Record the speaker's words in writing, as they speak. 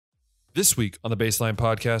This week on the Baseline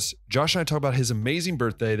Podcast, Josh and I talk about his amazing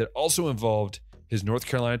birthday that also involved his North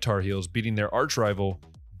Carolina Tar Heels beating their arch rival,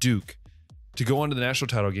 Duke, to go on to the national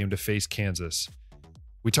title game to face Kansas.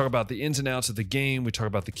 We talk about the ins and outs of the game. We talk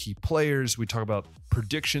about the key players. We talk about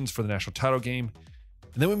predictions for the national title game.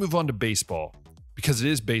 And then we move on to baseball because it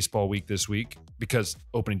is baseball week this week because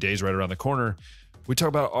opening day is right around the corner. We talk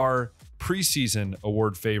about our preseason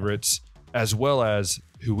award favorites as well as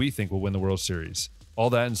who we think will win the World Series. All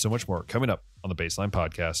that and so much more coming up on the Baseline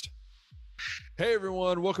Podcast. Hey,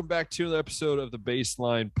 everyone. Welcome back to another episode of the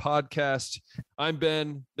Baseline Podcast. I'm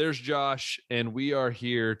Ben. There's Josh. And we are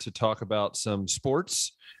here to talk about some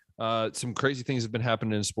sports. Some crazy things have been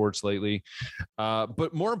happening in sports lately.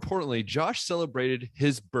 But more importantly, Josh celebrated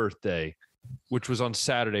his birthday, which was on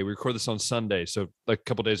Saturday. We record this on Sunday, so like a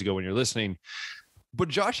couple days ago when you're listening. But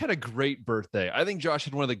Josh had a great birthday. I think Josh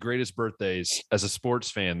had one of the greatest birthdays as a sports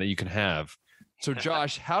fan that you can have. So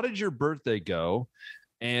Josh, how did your birthday go?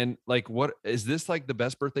 And like, what is this like the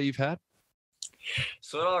best birthday you've had?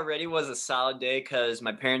 So it already was a solid day because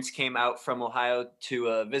my parents came out from Ohio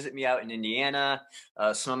to visit me out in Indiana.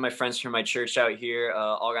 Some of my friends from my church out here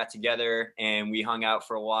all got together and we hung out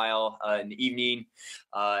for a while in the evening.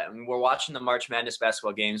 And we're watching the March Madness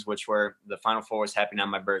basketball games, which were the Final Four was happening on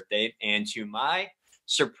my birthday. And to my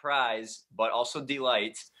surprise, but also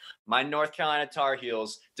delight, my North Carolina Tar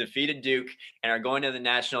Heels defeated Duke and are going to the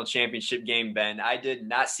national championship game, Ben. I did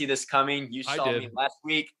not see this coming. You saw me last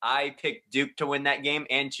week. I picked Duke to win that game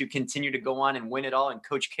and to continue to go on and win it all in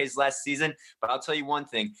Coach K's last season. But I'll tell you one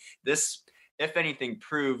thing. This, if anything,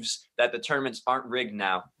 proves that the tournaments aren't rigged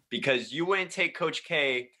now because you wouldn't take Coach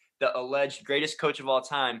K, the alleged greatest coach of all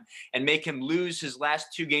time, and make him lose his last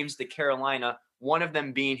two games to Carolina, one of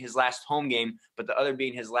them being his last home game, but the other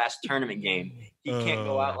being his last tournament game. He can't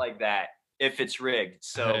go out like that if it's rigged.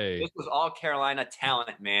 So This was all Carolina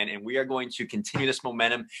talent, man, and we are going to continue this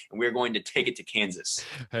momentum, and we are going to take it to Kansas.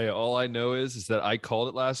 Hey, all I know is that I called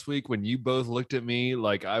it last week when you both looked at me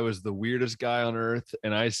like I was the weirdest guy on earth,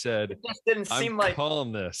 and I said, it just didn't seem like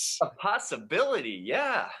calling this a possibility.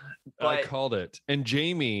 Yeah, but I called it. And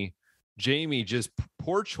Jamie, just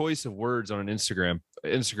poor choice of words on an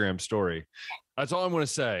Instagram story. That's all I'm going to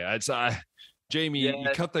say. Jamie, you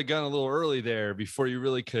cut the gun a little early there before you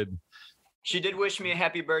really could. She did wish me a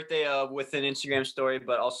happy birthday with an Instagram story,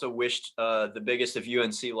 but also wished the biggest of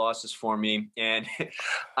UNC losses for me. And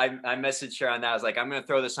I messaged her on that. I was like, I'm going to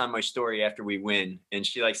throw this on my story after we win. And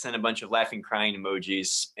she like sent a bunch of laughing, crying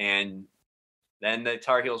emojis. And then the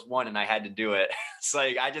Tar Heels won, and I had to do it. It's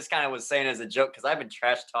like I just kind of was saying as a joke because I've been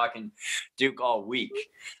trash talking Duke all week.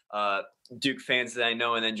 Duke fans that I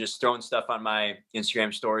know, and then just throwing stuff on my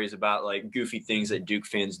Instagram stories about like goofy things that Duke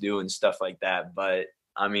fans do and stuff like that. But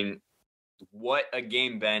I mean, what a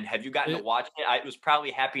game, Ben. Have you gotten to watch it? It was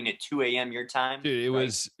probably happening at 2 a.m. your time. Dude,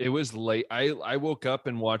 it was late. I woke up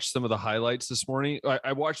and watched some of the highlights this morning.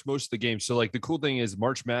 I watched most of the game. So like the cool thing is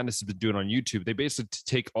March Madness has been doing on YouTube. They basically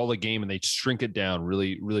take all the game and they shrink it down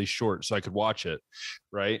really, really short so I could watch it.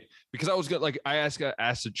 Right. Because I was good. Like I asked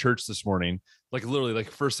at church this morning, like literally like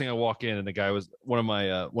first thing I walk in and the guy was one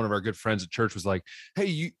of our good friends at church was like,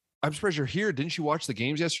 hey, I'm surprised you're here. Didn't you watch the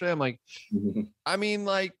games yesterday? I'm like, I mean,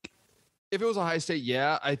 like, if it was Ohio State,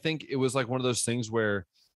 yeah, I think it was like one of those things where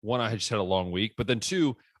one, I just had a long week, but then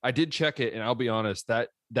two, I did check it, and I'll be honest,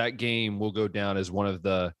 that game will go down as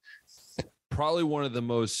probably one of the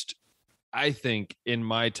most, I think, in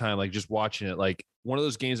my time, like just watching it, like one of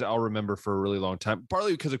those games that I'll remember for a really long time,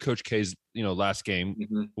 partly because of Coach K's, last game.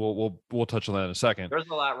 Mm-hmm. We'll touch on that in a second. There's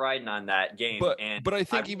a lot riding on that game, but I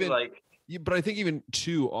think but I think even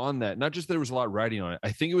too on that, not just there was a lot riding on it.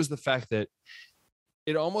 I think it was the fact that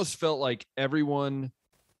it almost felt like everyone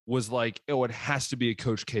was like, oh, it has to be a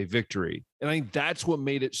Coach K victory. And I think that's what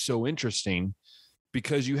made it so interesting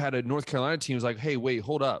because you had a North Carolina team was like, hey, wait,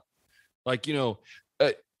 hold up. Like,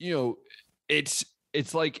 it's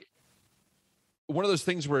like one of those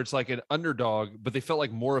things where it's like an underdog, but they felt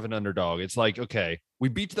like more of an underdog. It's like, okay, we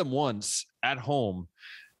beat them once at home.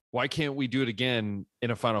 Why can't we do it again in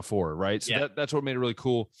a Final Four? Right. So that's what made it really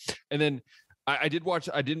cool. And then I did watch.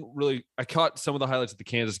 I caught some of the highlights of the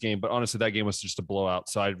Kansas game, but honestly, that game was just a blowout.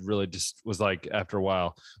 So I really just was like, after a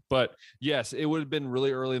while. But yes, it would have been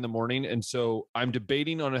really early in the morning. And so I'm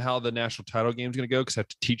debating on how the national title game is going to go because I have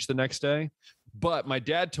to teach the next day. But my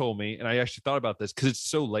dad told me, and I actually thought about this because it's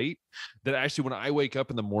so late that actually when I wake up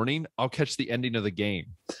in the morning, I'll catch the ending of the game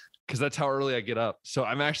because that's how early I get up. So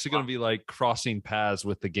I'm actually going to be like crossing paths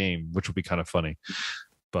with the game, which will be kind of funny.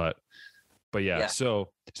 But yeah. So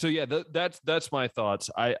yeah, that's my thoughts.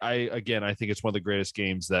 I again, I think it's one of the greatest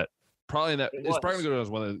games that Probably that It it's probably was. gonna go down as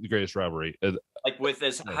one of the greatest rivalry. Like with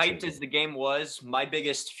as That hyped season. as the game was, my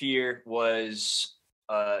biggest fear was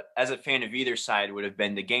as a fan of either side would have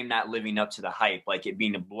been the game not living up to the hype, like it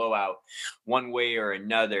being a blowout one way or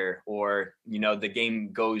another, or the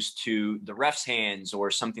game goes to the ref's hands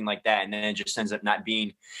or something like that, and then it just ends up not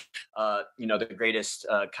being the greatest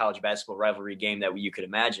college basketball rivalry game that you could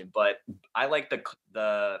imagine. But I like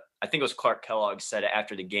the I think it was Clark Kellogg said it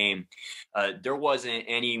after the game. There wasn't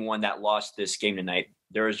anyone that lost this game tonight.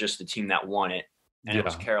 There was just the team that won it, and it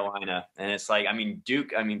was Yeah. Carolina. And it's like, I mean,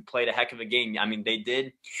 Duke, played a heck of a game. I mean, they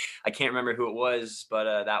did. I can't remember who it was,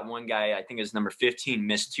 but that one guy, I think it was number 15,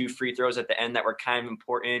 missed 2 free throws at the end that were kind of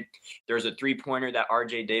important. There was a 3-pointer that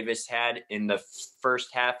RJ Davis had in the first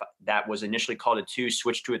half that was initially called a 2,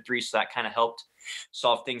 switched to a 3, so that kind of helped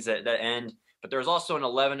solve things at the end. But there was also an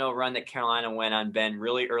 11-0 run that Carolina went on, Ben,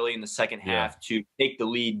 really early in the second half to take the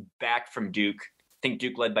lead back from Duke. I think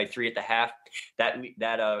Duke led by 3 at the half. That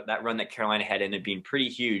run that Carolina had ended up being pretty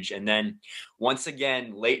huge. And then once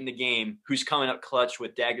again, late in the game, who's coming up clutch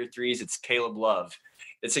with dagger threes? It's Caleb Love.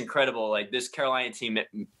 It's incredible. Like this Carolina team.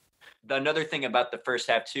 Another thing about the first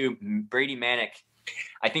half too, Brady Manick,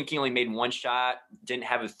 I think he only made 1 shot, didn't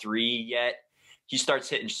have a 3 yet. He starts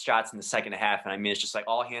hitting shots in the second half, and I mean, it's just like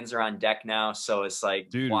all hands are on deck now. So it's like,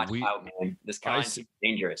 Dude, watch out, man. This Carolina team is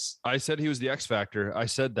dangerous. I said he was the X factor. I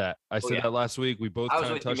said that. I said that last week. We both I was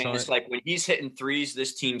kind of with you, touched man. on It's it. like when he's hitting threes,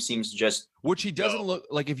 this team seems to just Which he doesn't go. look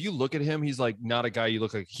like. If you look at him, he's like not a guy you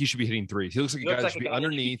look like he should be hitting threes. He looks like He a guy looks that like should a be guy that should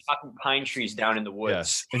be underneath. chopping pine trees down in the woods.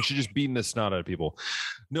 Yes, and should just beating the snot out of people.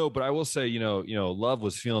 No, but I will say, Love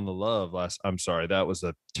was feeling the love last. I'm sorry, that was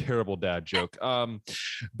a terrible dad joke.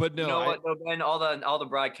 But no, You know what, though, Ben? All the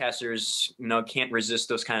broadcasters, can't resist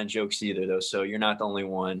those kind of jokes either, though. So you're not the only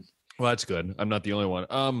one. well, that's good. I'm not the only one.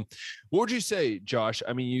 What would you say, Josh?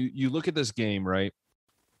 I mean, you look at this game, right?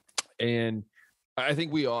 And I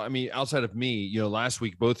think we all, I mean, outside of me, last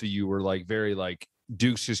week, both of you were like very like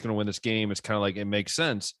Duke's just going to win this game. It's kind of like, it makes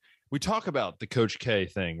sense. We talk about the Coach K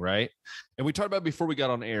thing, right? And we talked about before we got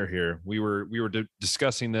on air here. We were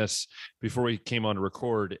discussing this before we came on to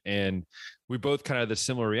record, and we both kind of had the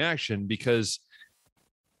similar reaction because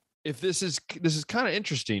if this is kind of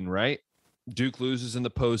interesting, right? Duke loses in the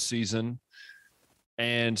postseason,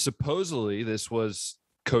 and supposedly this was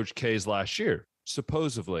Coach K's last year,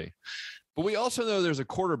 supposedly. But we also know there's a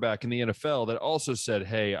quarterback in the NFL that also said,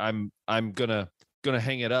 "Hey, I'm gonna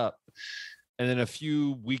hang it up," and then a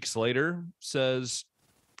few weeks later says,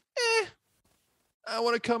 I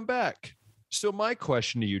want to come back. So my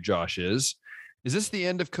question to you, Josh, is this the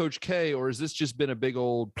end of Coach K, or has this just been a big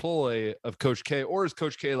old ploy of Coach K, or is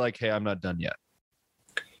Coach K like, hey, I'm not done yet?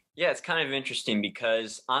 Yeah, it's kind of interesting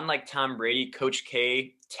because unlike Tom Brady, Coach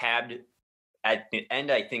K tabbed at the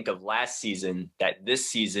end, I think, of last season that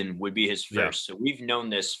this season would be his first. So we've known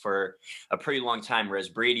this for a pretty long time, whereas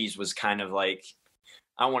Brady's was kind of like,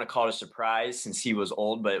 I don't want to call it a surprise since he was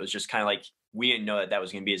old, but it was just kind of like we didn't know that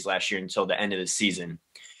was going to be his last year until the end of the season.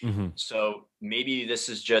 Mm-hmm. So maybe this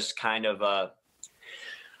is just kind of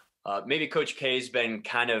maybe Coach K's been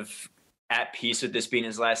kind of at peace with this being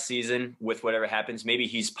his last season with whatever happens. Maybe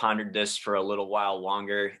he's pondered this for a little while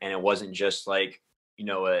longer, and it wasn't just like,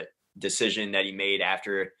 a decision that he made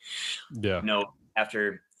after,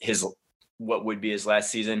 after his, what would be his last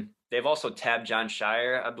season. They've also tabbed John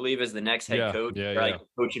Shire, I believe, as the next head coach,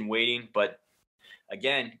 coach in waiting. But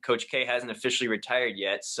again, Coach K hasn't officially retired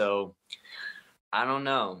yet. So I don't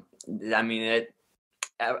know. I mean,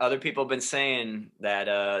 other people have been saying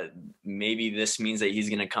that maybe this means that he's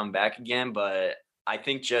going to come back again. But I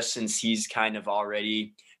think just since he's kind of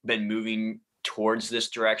already been moving towards this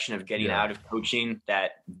direction of getting out of coaching,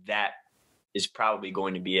 that is probably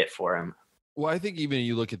going to be it for him. Well, I think even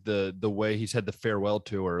you look at the way he's had the farewell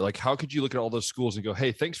tour, like how could you look at all those schools and go,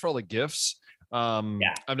 hey, thanks for all the gifts. I'm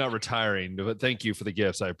not retiring, but thank you for the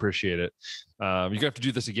gifts. I appreciate it. You're gonna have to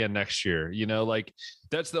do this again next year. Like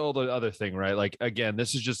that's the other thing, right? Like, again,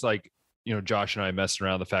 this is just like, Josh and I messing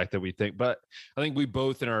around the fact that we think, but I think we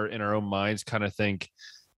both in our own minds kind of think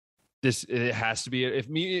it has to be,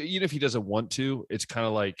 even if he doesn't want to, it's kind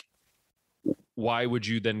of like, why would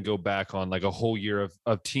you then go back on like a whole year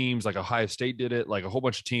of teams, like Ohio State did it, like a whole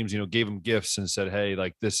bunch of teams, gave him gifts and said, hey,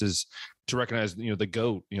 like this is to recognize, the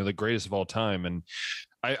GOAT, the greatest of all time. And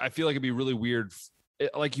I feel like it'd be really weird.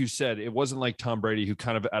 Like you said, it wasn't like Tom Brady, who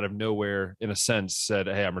kind of out of nowhere, in a sense, said,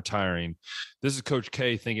 hey, I'm retiring. This is Coach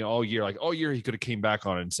K thinking all year he could have came back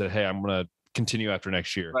on it and said, hey, I'm going to continue after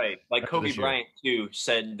next year. Right. Like After Kobe this year. Bryant too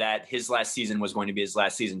said that his last season was going to be his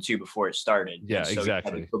last season too before it started. Yeah, And so he had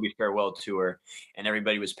exactly. the Kobe farewell tour, and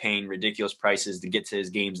everybody was paying ridiculous prices to get to his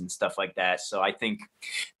games and stuff like that. So I think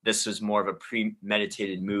this was more of a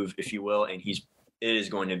premeditated move, if you will, and it is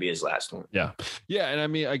going to be his last one. Yeah. Yeah. And I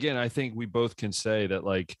mean, again, I think we both can say that,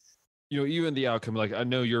 like, you know, even the outcome, like, I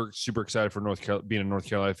know you're super excited for being a North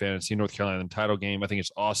Carolina fan and seeing North Carolina in the title game. I think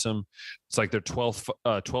it's awesome. It's like their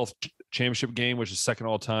 12th championship game, which is second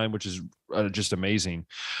all time, which is just amazing.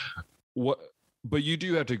 But you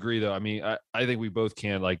do have to agree, though. I mean, I think we both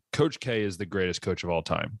can. Like, Coach K is the greatest coach of all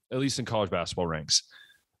time, at least in college basketball ranks.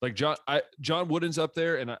 Like John Wooden's up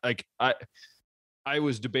there, and I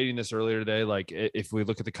was debating this earlier today. Like, if we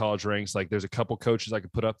look at the college ranks, like, there's a couple coaches I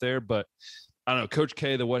could put up there, but I don't know, Coach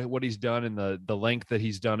K, what he's done and the length that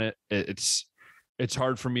he's done it, it's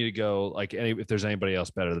hard for me to go like if there's anybody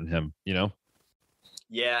else better than him, you know?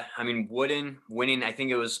 Yeah, I mean, Wooden winning, I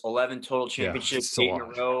think it was 11 total championships, 8 in a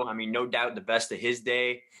row. I mean, no doubt the best of his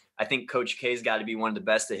day. I think Coach K's got to be one of the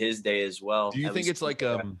best of his day as well. Do you think it's like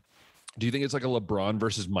a LeBron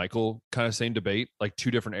versus Michael kind of same debate, like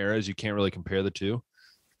two different eras? You can't really compare the two.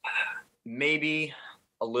 Maybe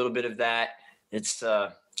a little bit of that. It's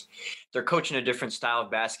they're coaching a different style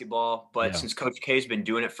of basketball, but since Coach K's been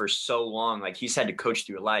doing it for so long, like, he's had to coach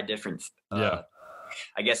through a lot of different, I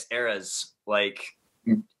guess, eras. Like,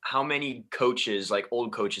 how many coaches, like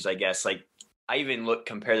old coaches, I guess, like, I even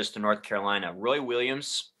compare this to North Carolina. Roy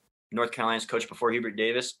Williams, North Carolina's coach before Hubert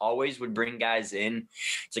Davis, always would bring guys in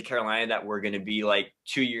to Carolina that were going to be like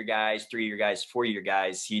 2-year guys, 3-year guys, 4-year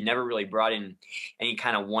guys. He never really brought in any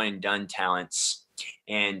kind of one and done talents.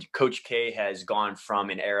 And Coach K has gone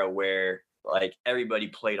from an era where, like, everybody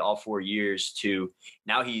played all 4 years to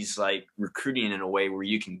now he's like recruiting in a way where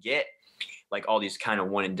you can get like all these kind of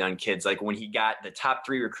one and done kids. Like, when he got the top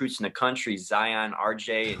 3 recruits in the country, Zion,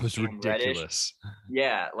 RJ, and it was Cam ridiculous. Reddish.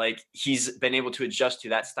 Yeah, like, he's been able to adjust to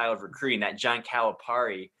that style of recruiting. That John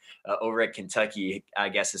Calipari over at Kentucky, I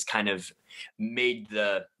guess, has kind of made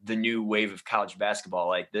the new wave of college basketball.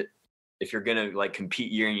 Like, that, if you're gonna like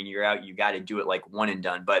compete year in and year out, you got to do it like one and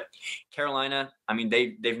done. But Carolina, I mean,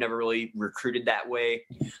 they've never really recruited that way,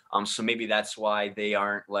 so maybe that's why they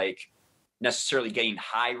aren't like necessarily getting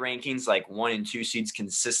high rankings, like 1 and 2 seeds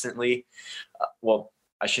consistently. Well,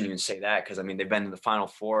 I shouldn't even say that, because I mean, they've been in the Final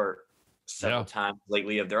Four several times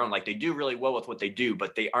lately of their own. Like, they do really well with what they do,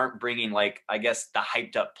 but they aren't bringing, like, I guess, the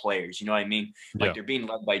hyped up players. You know what I mean? Like, they're being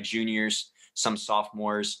led by juniors, some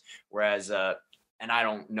sophomores, whereas and I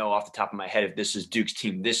don't know off the top of my head if this is Duke's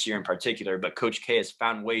team this year in particular, but Coach K has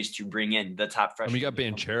found ways to bring in the top freshmen. I mean,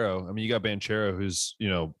 you got Banchero, who's, you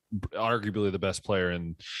know, arguably the best player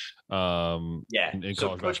in in so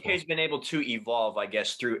college Coach K's been able to evolve, I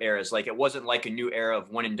guess, through eras. Like, it wasn't like a new era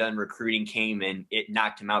of one and done recruiting came and it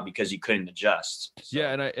knocked him out because he couldn't adjust. So.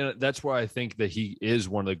 Yeah, and that's why I think that he is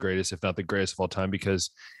one of the greatest, if not the greatest of all time,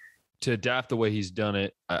 because to adapt the way he's done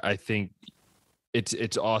it, I think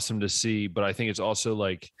it's awesome to see. But I think it's also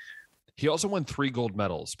like, he also won 3 gold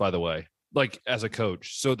medals, by the way, like, as a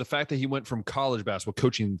coach. So the fact that he went from college basketball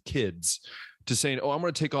coaching kids to saying, oh, I'm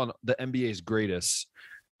going to take on the NBA's greatest,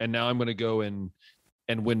 and now I'm going to go and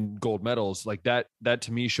win gold medals, like that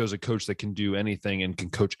to me shows a coach that can do anything and can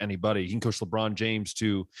coach anybody. He can coach LeBron James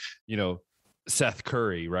to, you know, Seth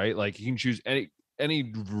Curry, right? Like, he can choose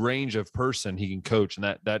any range of person he can coach,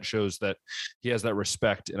 and that shows that he has that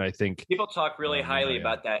respect. And I think people talk really highly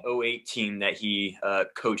about that 08 team that he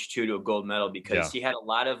coached to a gold medal, because he had a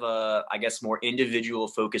lot of I guess more individual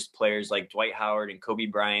focused players like Dwight Howard and Kobe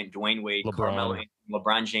Bryant, Dwayne Wade, Carmelo, and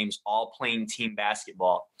LeBron James, all playing team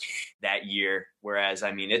basketball that year. Whereas,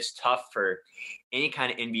 I mean, it's tough for any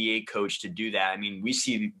kind of NBA coach to do that. I mean, we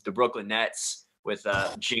see the Brooklyn Nets with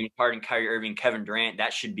James Harden, Kyrie Irving, Kevin Durant.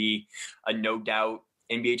 That should be a no doubt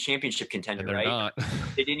NBA championship contender, right? Not.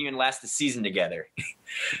 They didn't even last the season together.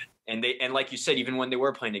 And like you said, even when they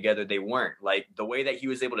were playing together, they weren't. Like, the way that he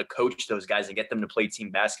was able to coach those guys and get them to play team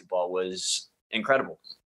basketball was incredible.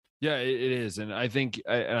 Yeah, it is. And I think you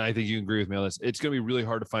can agree with me on this. It's going to be really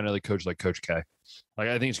hard to find another coach like Coach K. Like,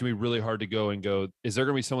 I think it's going to be really hard to go, is there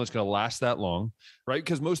going to be someone that's going to last that long? Right.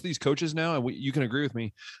 Because most of these coaches now, and you can agree with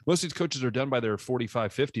me, most of these coaches are done by their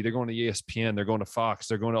 45, 50. They're going to ESPN. They're going to Fox.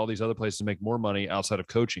 They're going to all these other places to make more money outside of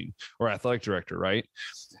coaching or athletic director. Right.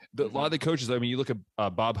 A lot of the coaches, I mean, you look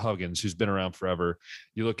at Bob Huggins, who's been around forever.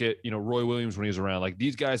 You look at, Roy Williams when he was around. Like,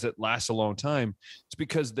 these guys that last a long time, it's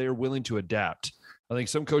because they're willing to adapt. I think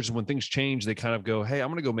some coaches, when things change, they kind of go, hey, I'm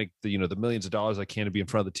going to go make the millions of dollars I can to be in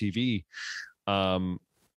front of the TV.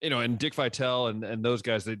 and Dick Vitale and those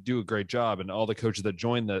guys, they do a great job, and all the coaches that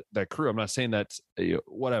join that crew. I'm not saying that's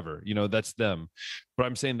whatever, that's them, but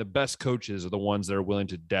I'm saying the best coaches are the ones that are willing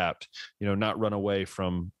to adapt, not run away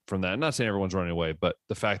from that. I'm not saying everyone's running away, but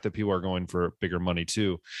the fact that people are going for bigger money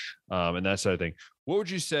too, and that sort of thing. What would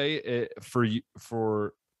you say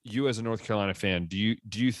for you as a North Carolina fan? Do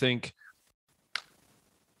you think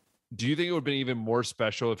it would have been even more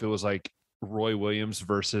special if it was like Roy Williams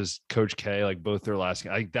versus Coach K, like both their last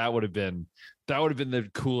game? Like that would have been the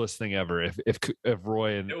coolest thing ever if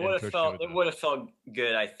Roy and it would have felt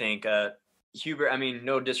good, I think. Hubert, I mean,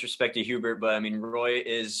 no disrespect to Hubert, but I mean, Roy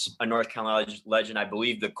is a North Carolina legend. I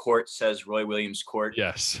believe the court says Roy Williams Court.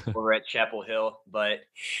 Yes. Over at Chapel Hill, but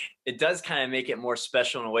it does kind of make it more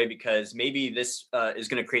special in a way, because maybe this is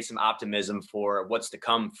going to create some optimism for what's to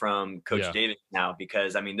come from Coach Davis now,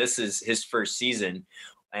 because I mean, this is his first season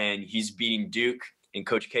and he's beating Duke in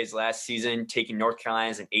Coach K's last season, taking North Carolina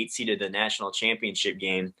as an 8 seed to the national championship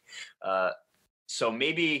game. So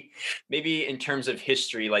maybe in terms of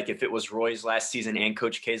history, like if it was Roy's last season and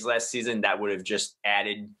Coach K's last season, that would have just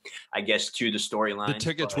added, I guess, to the storyline. The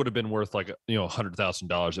tickets would have been worth like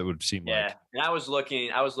 $100,000. It would seem like. Yeah, and I was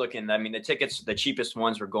looking. I mean, the tickets, the cheapest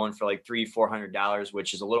ones were going for like $300-$400,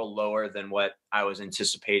 which is a little lower than what I was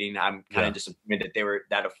anticipating. I'm kind of disappointed that they were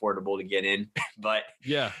that affordable to get in, but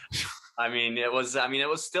yeah, I mean, it was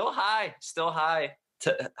still high.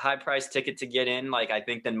 High price ticket to get in. Like I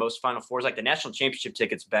think than most Final Fours, like the national championship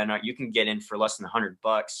tickets, Ben, you can get in for less than $100.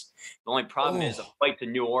 The only problem is a flight to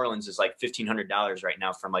New Orleans is like $1,500 right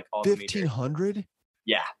now from like all the major. $1,500?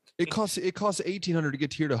 Yeah, it costs $1,800 to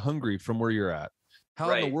get here to Hungary from where you're at. How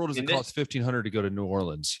in the world does it cost $1,500 to go to New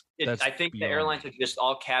Orleans? I think the airlines are just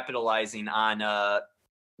all capitalizing on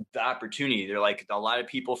the opportunity. They're like a lot of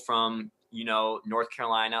people from North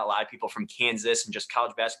Carolina, a lot of people from Kansas, and just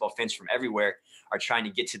college basketball fans from everywhere are trying to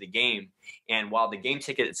get to the game. And while the game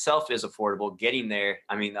ticket itself is affordable, getting there,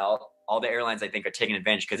 I mean, all the airlines, I think, are taking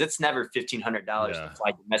advantage, because it's never $1,500 to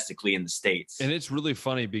fly domestically in the States. And it's really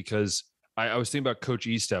funny because I was thinking about Coach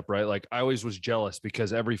Estep, right? Like I always was jealous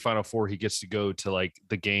because every Final Four he gets to go to like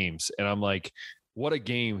the games. And I'm like, what a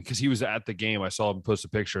game, because he was at the game. I saw him post a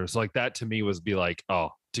picture. So like that to me was be like, oh,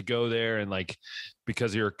 to go there and like,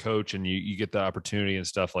 because you're a coach and you get the opportunity and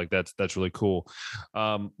stuff like that's really cool.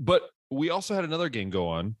 But we also had another game go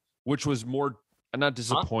on, which was more not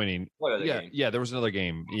disappointing. Game? Yeah. There was another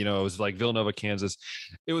game, it was like Villanova, Kansas.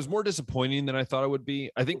 It was more disappointing than I thought it would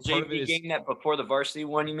be. I think part of it is game that before the varsity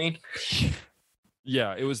one, you mean?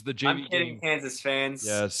 Yeah, it was the JV I'm kidding, game. Kansas fans.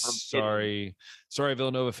 Yes, sorry,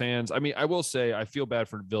 Villanova fans. I mean, I will say I feel bad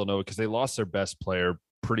for Villanova because they lost their best player,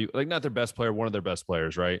 not their best player, one of their best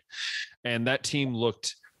players, right? And that team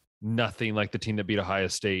looked nothing like the team that beat Ohio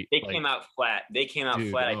State. They came out flat. I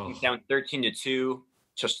think down 13-2 to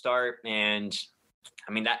start, and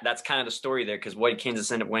I mean that's kind of the story there, because what did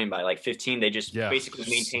Kansas end up winning by? Like 15. They just basically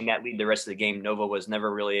maintained that lead the rest of the game. Nova was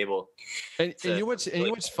never really able. And you know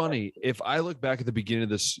what's funny? If I look back at the beginning of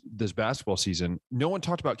this basketball season, no one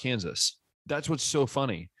talked about Kansas. That's what's so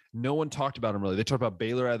funny. No one talked about them really. They talked about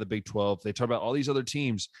Baylor out of the Big 12. They talked about all these other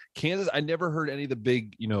teams. Kansas, I never heard any of the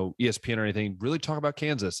big, ESPN or anything really talk about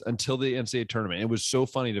Kansas until the NCAA tournament. It was so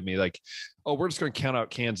funny to me. Like, oh, we're just going to count out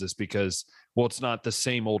Kansas because, well, it's not the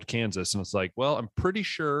same old Kansas. And it's like, well, I'm pretty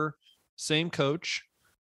sure same coach,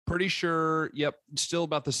 pretty sure, yep, still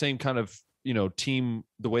about the same kind of, team,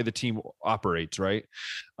 the way the team operates, right?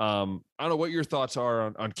 I don't know what your thoughts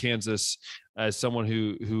are on Kansas as someone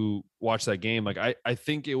who watched that game. Like, I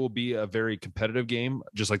think it will be a very competitive game,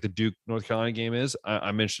 just like the Duke North Carolina game is.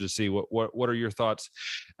 I'm interested to see what are your thoughts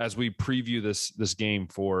as we preview this game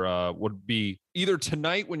for would be either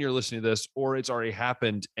tonight when you're listening to this, or it's already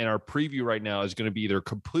happened, and our preview right now is going to be either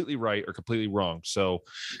completely right or completely wrong. So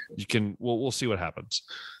we'll see what happens.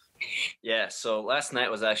 Yeah, so last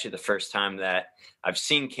night was actually the first time that I've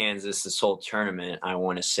seen Kansas this whole tournament, I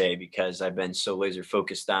want to say, because I've been so laser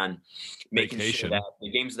focused on making sure that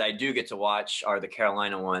the games that I do get to watch are the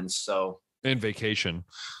Carolina ones. So and vacation.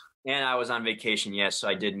 And I was on vacation, yes, so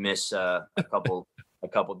I did miss a couple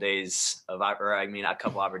days of, a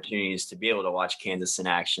couple opportunities to be able to watch Kansas in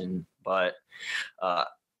action. But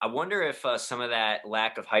I wonder if some of that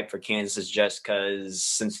lack of hype for Kansas is just because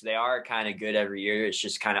since they are kind of good every year, it's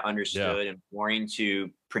just kind of understood and boring to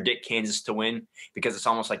predict Kansas to win because it's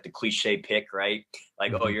almost like the cliche pick, right?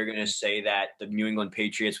 Like, oh, Mhm. you're going to say that the New England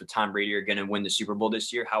Patriots with Tom Brady are going to win the Super Bowl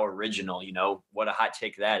this year. How original, what a hot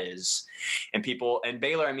take that is. And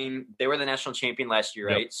Baylor, I mean, they were the national champion last year,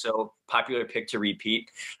 Yep. right? So popular pick to repeat.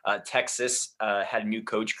 Texas had a new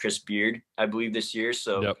coach, Chris Beard, I believe this year.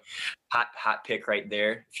 So Yep. hot pick right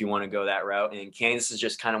there if you want to go that route. And Kansas is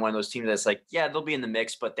just kind of one of those teams that's like, yeah, they'll be in the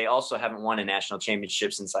mix, but they also haven't won a national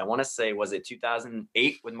championship since I want to say, was it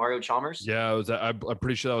 2008 with Mario Chalmers? Yeah, I'm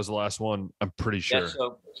pretty sure that was the last one. I'm pretty sure. Yeah,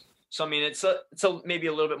 so I mean, it's maybe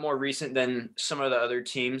a little bit more recent than some of the other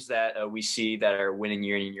teams that we see that are winning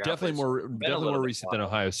year in and year out. Definitely more recent than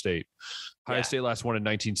Ohio State. Ohio State last won in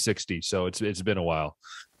 1960, so it's been a while.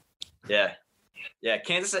 Yeah.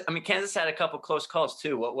 Kansas had a couple close calls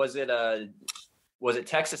too. What was it? Was it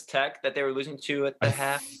Texas Tech that they were losing to at the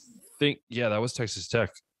half? That was Texas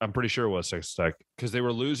Tech. I'm pretty sure it was Texas Tech because they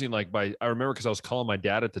were losing I remember because I was calling my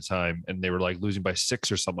dad at the time and they were like losing by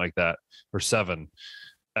 6 or something like that or 7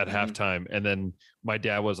 at halftime. And then my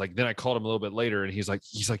dad was like, then I called him a little bit later and he's like,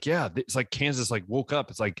 yeah, it's like Kansas like woke up.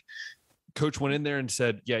 It's like coach went in there and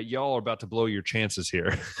said, yeah, y'all are about to blow your chances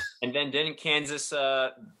here. And then didn't Kansas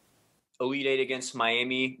Elite Eight against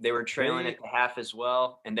Miami? They were trailing at the half as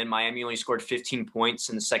well. And then Miami only scored 15 points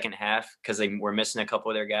in the second half because they were missing a couple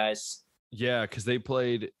of their guys. Yeah, because they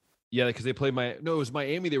played it was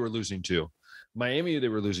Miami they were losing to.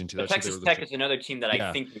 Texas Tech is another team that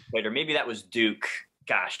I think they played, or maybe that was Duke.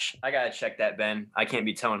 Gosh, I got to check that, Ben. I can't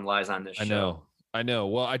be telling lies on this show. I know.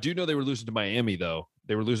 Well, I do know they were losing to Miami, though.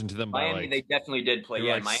 They were losing to them by Miami, they definitely did play.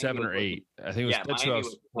 Yeah, Miami 7 or 8. I think it was. Miami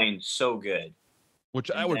was playing so good. Which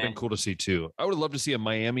I would have been cool to see too. I would have loved to see a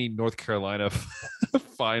Miami North Carolina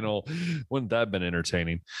final. Wouldn't that have been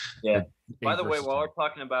entertaining? Yeah. By the way, while we're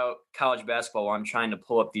talking about college basketball, while I'm trying to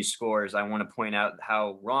pull up these scores, I want to point out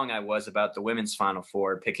how wrong I was about the women's Final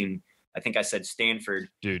Four picking. I think I said Stanford.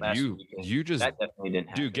 Dude, you just that definitely didn't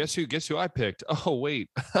happen. Dude, guess who I picked? Oh wait,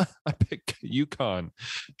 I picked UConn.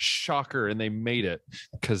 Shocker, and they made it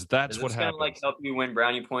because that's what happened. Like help you win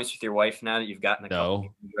brownie points with your wife now that you've gotten a couple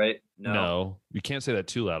games, right? No, you can't say that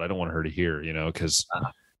too loud. I don't want her to hear. Because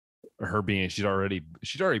her being she'd already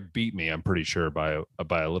beat me. I'm pretty sure by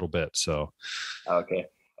a little bit. So okay,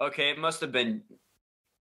 it must have been.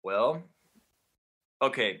 Well,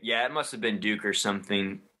 okay, yeah, it must have been Duke or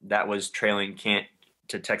something that was trailing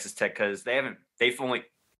to Texas Tech because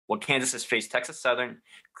Kansas has faced Texas Southern,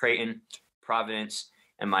 Creighton, Providence,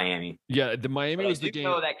 and Miami. Yeah, the Miami was the game. I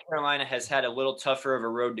know that Carolina has had a little tougher of a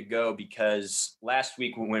road to go because last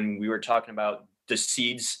week when we were talking about the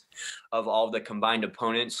seeds of all the combined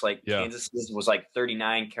opponents, Kansas was like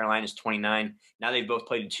 39, Carolina's 29. Now they've both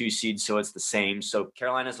played a 2 seed, so it's the same. So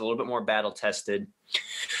Carolina's a little bit more battle tested.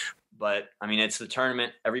 But, I mean, it's the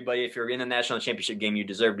tournament. Everybody, if you're in the national championship game, you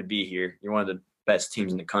deserve to be here. You're one of the best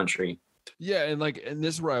teams in the country. Yeah, and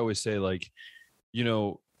this is where I always say,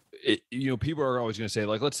 people are always going to say,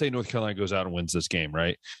 let's say North Carolina goes out and wins this game,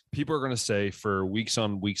 right? People are going to say for weeks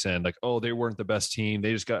on weeks end, they weren't the best team.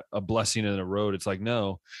 They just got a blessing in the road. It's like,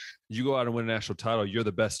 no, you go out and win a national title. You're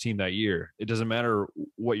the best team that year. It doesn't matter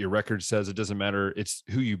what your record says. It doesn't matter. It's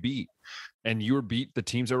who you beat. And you beat the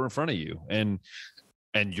teams that were in front of you.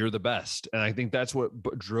 And you're the best. And I think that's what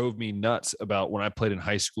drove me nuts about when I played in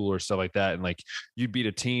high school or stuff like that. And you'd beat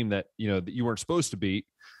a team that, that you weren't supposed to beat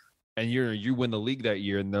and you win the league that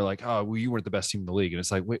year. And they're like, oh, well, you weren't the best team in the league. And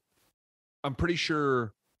it's like, wait, I'm pretty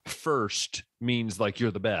sure first means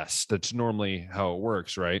you're the best. That's normally how it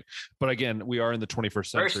works. Right. But again, we are in the 21st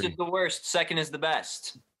century. First is the worst. Second is the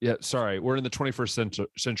best. Yeah, sorry. We're in the 21st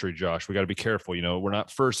century, Josh. We got to be careful. We're not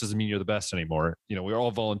first doesn't mean you're the best anymore. We're all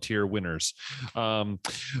volunteer winners.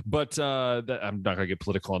 But I'm not going to get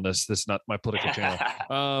political on this. This is not my political channel.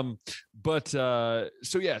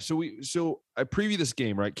 So I preview this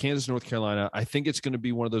game, right? Kansas, North Carolina. I think it's going to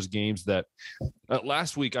be one of those games that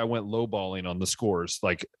last week I went lowballing on the scores,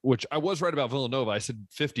 which I was right about Villanova. I said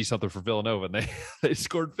 50 something for Villanova and they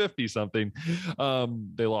scored 50 something.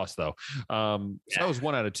 They lost though. So that was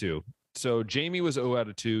 1 out of 2. So Jamie was 0 out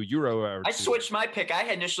of 2. You were 0 out of 2. I switched my pick. I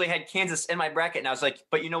had initially had Kansas in my bracket, and I was like,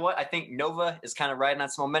 but you know what? I think Nova is kind of riding on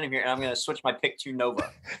some momentum here, and I'm going to switch my pick to Nova.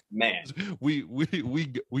 Man, we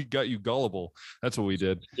got you gullible. That's what we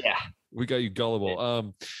did. Yeah, we got you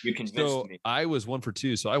gullible. You convinced me. I was 1 for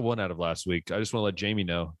 2, so I won out of last week. I just want to let Jamie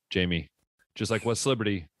know. Jamie, just like West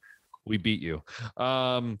Liberty. We beat you.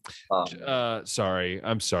 Sorry.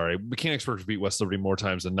 I'm sorry. Mechanicsburg beat West Liberty more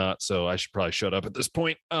times than not, so I should probably shut up at this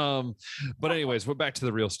point. But anyways, we're back to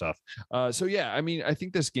the real stuff. I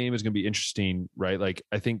think this game is going to be interesting, right?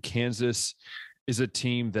 I think Kansas is a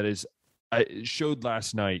team that I showed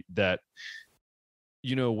last night that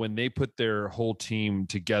when they put their whole team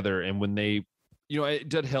together and when they, it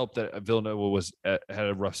did help that Villanova had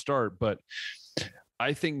a rough start, but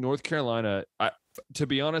I think North Carolina, to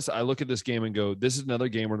be honest, I look at this game and go, this is another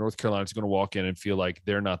game where North Carolina is going to walk in and feel like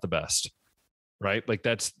they're not the best, right? Like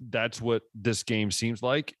that's what this game seems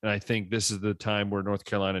like. And I think this is the time where North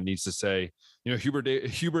Carolina needs to say, Hubert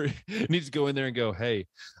needs to go in there and go, hey,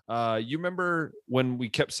 you remember when we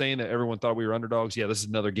kept saying that everyone thought we were underdogs? Yeah, this is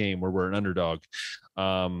another game where we're an underdog.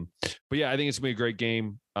 But yeah, I think it's gonna be a great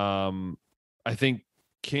game. I think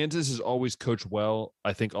Kansas has always coached well.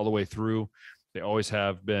 I think all the way through, they always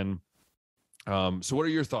have been. So what are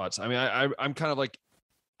your thoughts? I mean, I'm kind of like,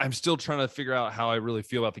 I'm still trying to figure out how I really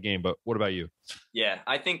feel about the game, but what about you? Yeah,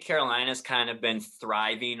 I think Carolina's kind of been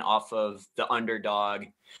thriving off of the underdog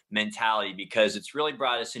mentality because it's really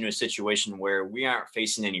brought us into a situation where we aren't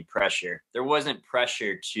facing any pressure. There wasn't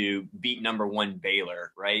pressure to beat number 1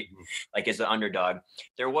 Baylor, right? Mm-hmm. Like as the underdog.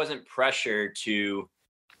 There wasn't pressure to,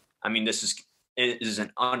 I mean, this is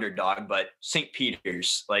an underdog, but St.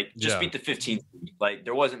 Peter's, like just beat the 15th. Like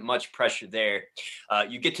there wasn't much pressure there.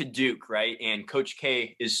 You get to Duke, right? And Coach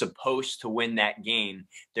K is supposed to win that game.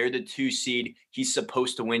 They're the 2 seed. He's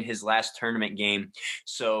supposed to win his last tournament game.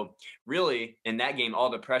 So really in that game, all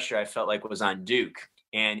the pressure I felt like was on Duke.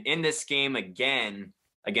 And in this game again,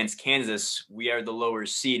 against Kansas, we are the lower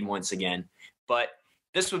seed once again. But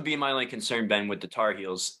this would be my only concern, Ben, with the Tar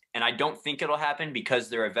Heels. And I don't think it'll happen because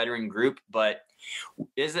they're a veteran group, but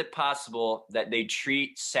is it possible that they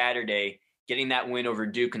treat Saturday, getting that win over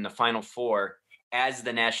Duke in the Final Four, as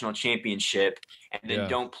the national championship and then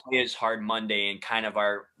don't play as hard Monday and kind of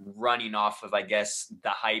are running off of, I guess, the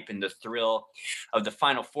hype and the thrill of the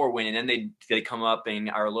Final Four win. And then they come up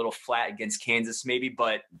and are a little flat against Kansas maybe,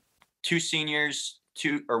 but 2 seniors,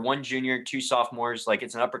 1 junior, 2 sophomores, like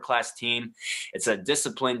it's an upper class team. It's a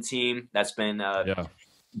disciplined team that's been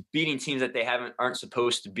beating teams that they aren't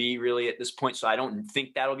supposed to be really at this point. So I don't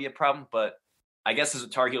think that'll be a problem, but I guess as a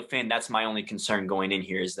Tar Heel fan, that's my only concern going in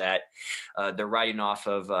here is that they're riding off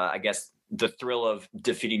of, I guess, the thrill of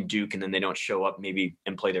defeating Duke and then they don't show up maybe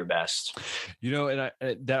and play their best. And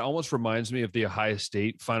that almost reminds me of the Ohio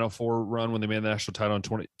State Final Four run when they made the national title in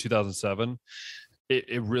 2007.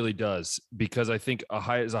 It really does, because I think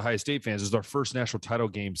as Ohio State fans, this is our first national title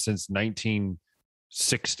game since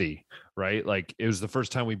 1960, right? Like it was the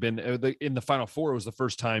first time we've been in the Final Four. It was the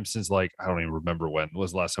first time since like, I don't even remember when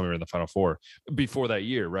was the last time we were in the Final Four before that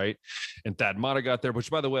year. Right. And Thad Matta got there, which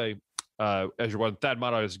by the way, Thad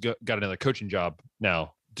Matta has got another coaching job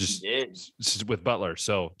now, just with Butler.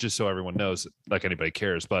 So just so everyone knows, like anybody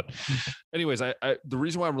cares. But anyways, the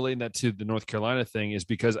reason why I'm relating that to the North Carolina thing is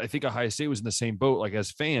because I think Ohio State was in the same boat, like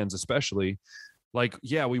as fans, especially. Like,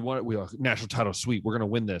 yeah, we national title, sweet, we're going to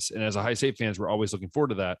win this. And as Ohio State fans, we're always looking forward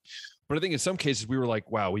to that. But I think in some cases we were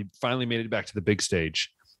like, wow, we finally made it back to the big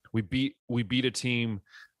stage. We beat a team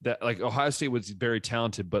that, like, Ohio State was very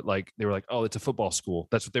talented, but like they were like, oh, it's a football school.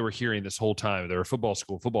 That's what they were hearing this whole time. They're a football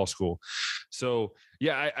school. So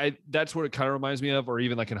yeah, I that's what it kind of reminds me of. Or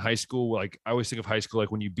even like in high school, like I always think of high school,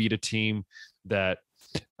 like when you beat a team that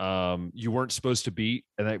you weren't supposed to beat,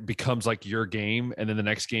 and that becomes like your game, and then the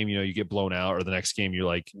next game, you get blown out, or the next game you're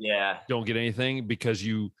like, don't get anything because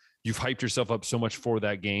you've hyped yourself up so much for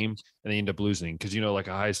that game, and they end up losing because like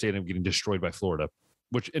Ohio State ended up getting destroyed by Florida,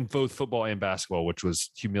 which in both football and basketball, which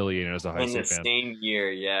was humiliating as a Ohio State fan. In the same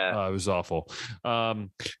year, it was awful.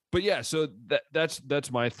 But yeah, so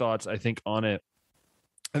that's my thoughts, I think, on it.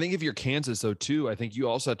 I think if you're Kansas, though, too, I think you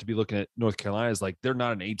also have to be looking at North Carolina as like they're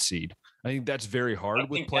not an 8 seed. I think that's very hard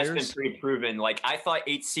with players. That's been pretty proven. Like I thought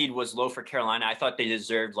 8 seed was low for Carolina. I thought they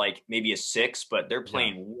deserved like maybe a 6, but they're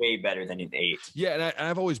playing way better than an 8. Yeah, and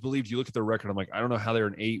I've always believed, you look at their record, I'm like, I don't know how they're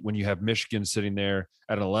an 8 when you have Michigan sitting there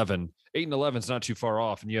at an 11. 8 and 11 is not too far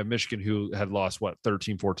off, and you have Michigan who had lost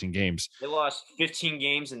 13, 14 games. They lost 15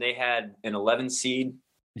 games, and they had an 11 seed.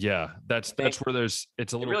 Yeah, that's where it's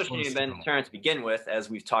a little. It really shouldn't have been turned to begin with, as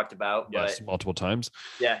we've talked about. Yes, multiple times.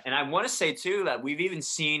 Yeah, and I want to say too that we've even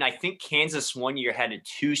seen. I think Kansas one year had a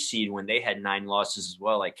 2 seed when they had 9 losses as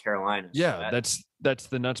well, like Carolina. Yeah, so that's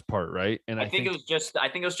the nuts part, right? And I think it was just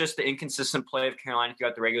the inconsistent play of Carolina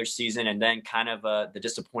throughout the regular season, and then kind of the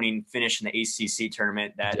disappointing finish in the ACC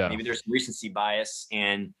tournament. That maybe there's some recency bias,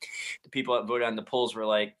 and the people that voted on the polls were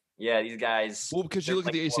like, "Yeah, these guys." Well, because you look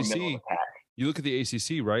at the ACC. You look at the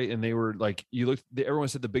ACC, right? And they were like, everyone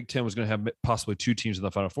said the Big Ten was going to have possibly 2 teams in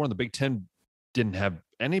the Final Four, and the Big Ten didn't have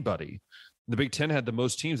anybody. The Big Ten had the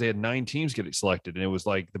most teams. They had 9 teams getting selected. And it was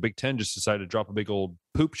like the Big Ten just decided to drop a big old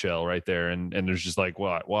poop shell right there. And there's just like,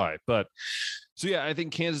 why? But so, yeah, I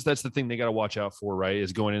think Kansas, that's the thing they got to watch out for, right?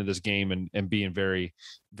 Is going into this game and being very,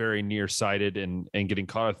 very nearsighted and getting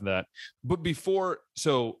caught up in that. But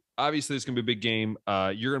so obviously it's going to be a big game.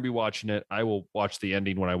 You're going to be watching it. I will watch the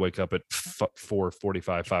ending when I wake up at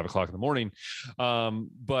 4:45, 5 o'clock in the morning.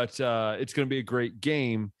 But it's going to be a great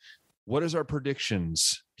game. What is our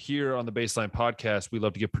predictions here on the Baseline Podcast? We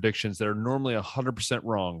love to give predictions that are normally 100%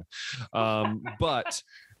 wrong. But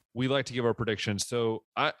we like to give our predictions. So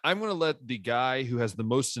I'm going to let the guy who has the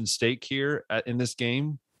most in stake here in this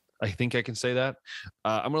game, I think I can say that.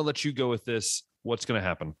 I'm going to let you go with this. What's going to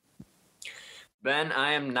happen? Ben,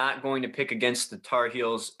 I am not going to pick against the Tar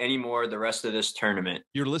Heels anymore the rest of this tournament.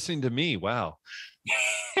 You're listening to me. Wow.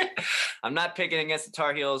 I'm not picking against the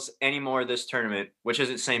Tar Heels anymore this tournament, which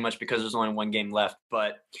isn't saying much because there's only one game left.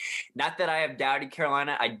 But not that I have doubted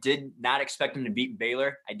Carolina. I did not expect them to beat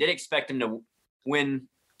Baylor. I did expect them to win.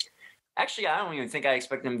 Actually, I don't even think I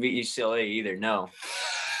expect them to beat UCLA either. No.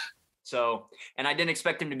 So, and I didn't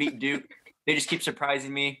expect them to beat Duke. They just keep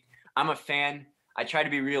surprising me. I'm a fan. I try to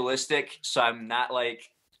be realistic, so I'm not like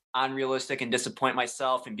unrealistic and disappoint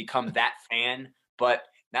myself and become that fan. But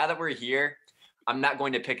now that we're here, I'm not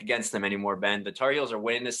going to pick against them anymore, Ben. The Tar Heels are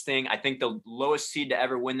winning this thing. I think the lowest seed to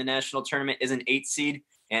ever win the national tournament is an 8 seed,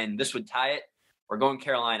 and this would tie it. We're going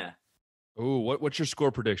Carolina. Oh, what's your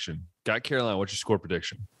score prediction? Got Carolina. What's your score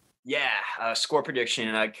prediction? Yeah, score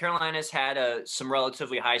prediction. Carolina's had some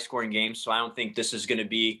relatively high-scoring games, so I don't think this is going to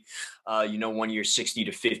be, one of your 60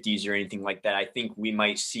 to 50s or anything like that. I think we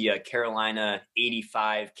might see a Carolina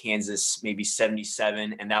 85, Kansas maybe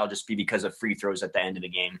 77, and that'll just be because of free throws at the end of the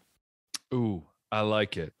game. Ooh, I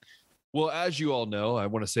like it. Well, as you all know, I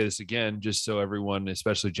want to say this again, just so everyone,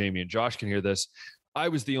 especially Jamie and Josh, can hear this. I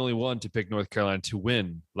was the only one to pick North Carolina to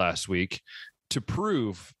win last week, to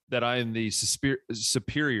prove that I am the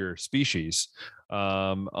superior species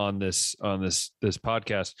on this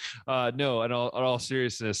podcast. No, in all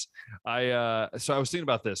seriousness, so I was thinking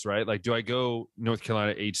about this, right? Like, do I go North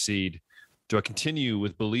Carolina 8 seed? Do I continue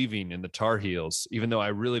with believing in the Tar Heels, even though I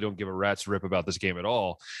really don't give a rat's rip about this game at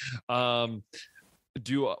all?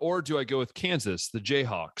 Do I go with Kansas, the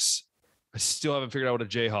Jayhawks? I still haven't figured out what a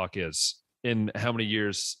Jayhawk is in how many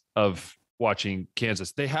years of watching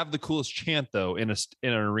Kansas. They have the coolest chant though in an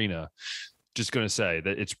arena. Just going to say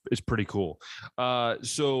that it's pretty cool.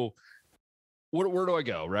 So where do I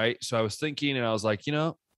go? Right. So I was thinking and I was like,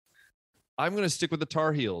 I'm going to stick with the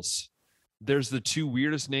Tar Heels. There's the two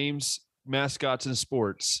weirdest mascots in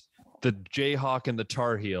sports, the Jayhawk and the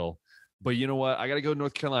Tar Heel. But you know what? I got to go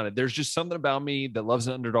North Carolina. There's just something about me that loves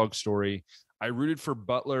an underdog story. I rooted for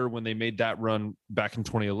Butler when they made that run back in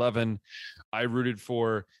 2011. I rooted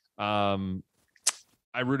for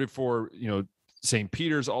St.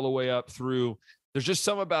 Peter's all the way up through. There's just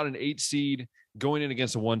something about an 8 seed going in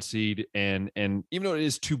against a 1 seed. And even though it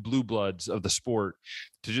is two blue bloods of the sport,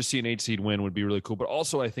 to just see an 8 seed win would be really cool. But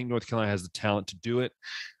also I think North Carolina has the talent to do it.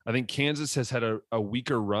 I think Kansas has had a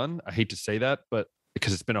weaker run. I hate to say that, but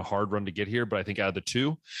because it's been a hard run to get here, but I think out of the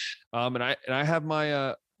two, and I have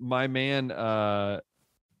my man,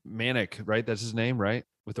 Manic, right? That's his name, right?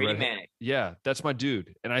 With the red Manic. Yeah, that's my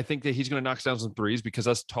dude. And I think that he's going to knock down some threes because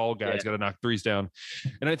us tall guys got to knock threes down.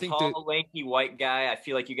 And I think tall, lanky, white guy, I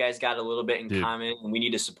feel like you guys got a little bit in common, and we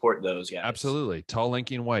need to support those guys. Absolutely. Tall,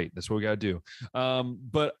 lanky, and white. That's what we got to do.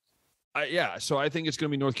 So I think it's going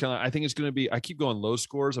to be North Carolina. I think it's going to be, I keep going low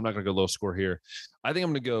scores. I'm not going to go low score here. I think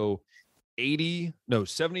I'm going to go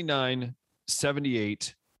 79,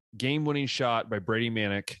 78, game-winning shot by Brady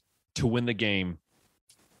Manic to win the game.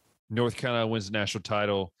 North Carolina wins the national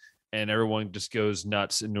title, and everyone just goes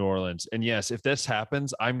nuts in New Orleans. And yes, if this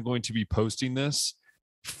happens, I'm going to be posting this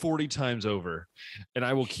 40 times over, and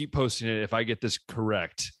I will keep posting it if I get this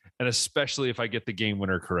correct, and especially if I get the game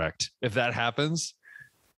winner correct. If that happens,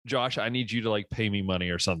 Josh, I need you to pay me money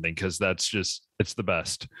or something, because it's the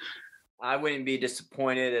best. I wouldn't be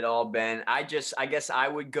disappointed at all, Ben. I guess I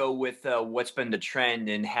would go with what's been the trend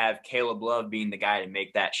and have Caleb Love being the guy to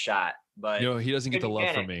make that shot. But he doesn't get the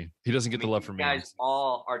love from me. He doesn't get the love from me. Guys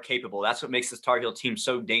all are capable. That's what makes this Tar Heel team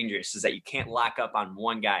so dangerous, is that you can't lock up on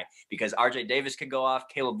one guy, because RJ Davis could go off,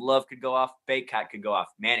 Caleb Love could go off, Baycott could go off,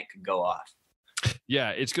 Manic could go off. Yeah,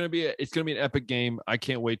 it's gonna be an epic game. I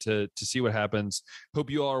can't wait to see what happens.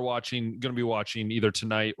 Hope you all are going to be watching either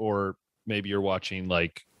tonight, or maybe you're watching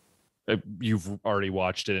you've already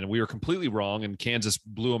watched it and we were completely wrong and Kansas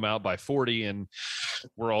blew them out by 40 and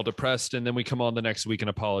we're all depressed, and then we come on the next week and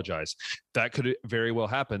apologize. That could very well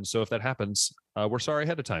happen. So if that happens, we're sorry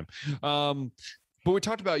ahead of time. But you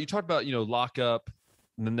talked about, lock up,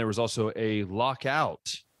 and then there was also a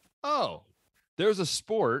lockout. Oh, there's a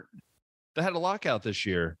sport that had a lockout this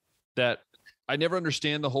year that I never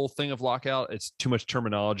understand the whole thing of lockout. It's too much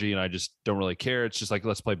terminology and I just don't really care. It's just like,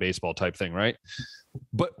 let's play baseball type thing, right?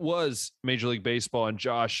 But was Major League Baseball. And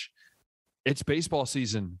Josh, it's baseball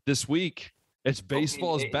season this week. It's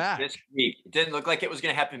baseball is back. This week. It didn't look like it was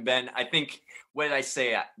going to happen, Ben. I think, what did I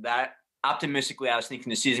say? That optimistically, I was thinking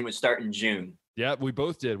the season would start in June. Yeah, we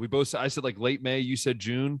both did. I said like late May, you said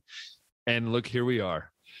June. And look, here we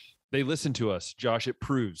are. They listen to us, Josh. It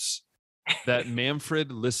proves that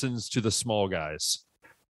Manfred listens to the small guys.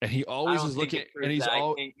 And he always is looking, and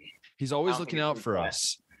he's always looking out for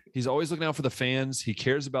us. He's always looking out for the fans. He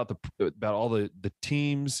cares about all the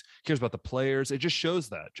teams. He cares about the players. It just shows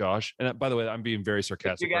that, Josh. And by the way, I'm being very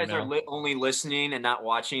sarcastic. If you guys right now. are only listening and not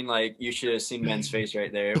watching, like, you should have seen Ben's face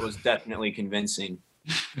right there. It was definitely convincing.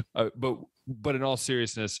 But in all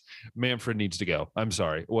seriousness, Manfred needs to go. I'm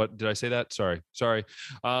sorry. What did I say that? Sorry.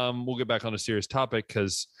 We'll get back on a serious topic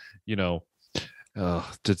because,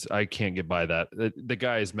 I can't get by that. The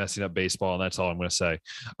guy is messing up baseball, and that's all I'm going to say.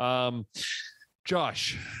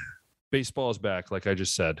 Josh, baseball is back, like I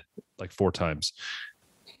just said, like 4 times.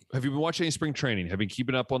 Have you been watching any spring training? Have you been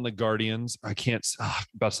keeping up on the Guardians? I can't.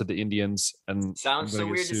 About said the Indians, and sounds so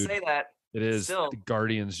weird to say that. It is. Still. The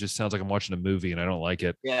Guardians just sounds like I'm watching a movie, and I don't like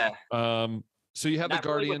it. Yeah. So you have Not the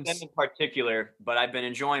Guardians. Really with them in particular, but I've been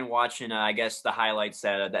enjoying watching, I guess, the highlights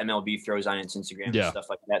that the MLB throws on its Instagram and stuff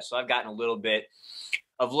like that. So I've gotten a little bit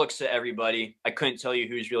of looks at everybody. I couldn't tell you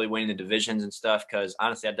who's really winning the divisions and stuff because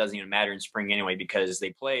honestly, that doesn't even matter in spring anyway because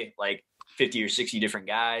they play like 50 or 60 different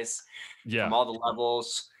guys from all the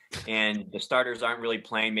levels. And the starters aren't really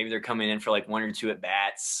playing. Maybe they're coming in for like 1 or 2 at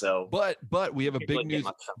bats. So, but we have a big news.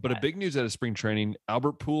 But a big news out of spring training.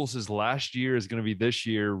 Albert Pujols, his last year is going to be this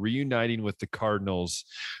year, reuniting with the Cardinals,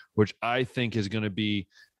 which I think is going to be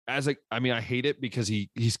I hate it because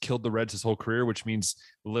he's killed the Reds his whole career, which means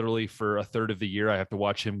literally for a third of the year I have to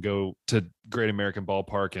watch him go to Great American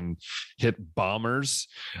Ballpark and hit bombers.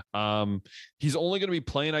 He's only going to be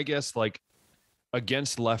playing, I guess, like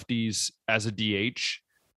against lefties as a DH.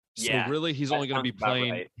 So really, he's only going to be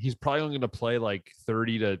playing. Right. He's probably only going to play like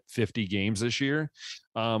 30 to 50 games this year,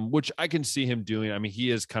 which I can see him doing. I mean,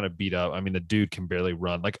 he is kind of beat up. I mean, the dude can barely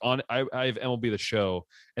run. Like I have MLB The Show,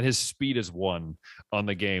 and his speed is 1 on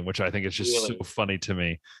the game, which I think is just so funny to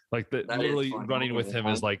me. Like literally running with him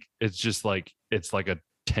is like it's like a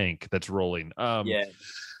tank that's rolling.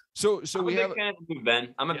 So I'm we have. I'm a big fan of the move,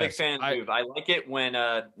 Ben. I'm a big fan of the move. I like it when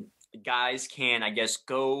guys can, I guess,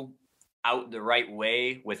 go out the right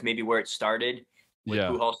way with maybe where it started with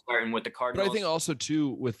Pujols starting with the Cardinals. But I think also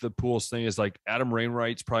too with the Pujols thing is like Adam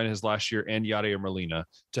Wainwright's probably in his last year and Yadier Molina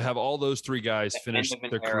to have all those 3 guys finish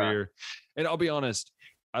their career. And I'll be honest,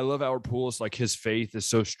 I love Albert Pujols. Like his faith is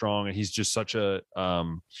so strong and he's just such an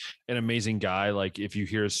amazing guy. Like if you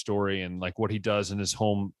hear his story and like what he does in his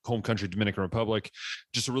home country, Dominican Republic,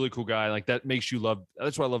 just a really cool guy. Like that makes you love.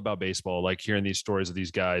 That's what I love about baseball. Like hearing these stories of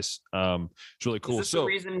these guys. It's really cool. Is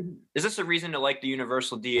this a reason to like the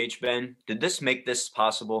universal DH, Ben? Did this make this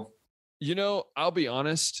possible? I'll be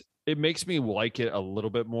honest. It makes me like it a little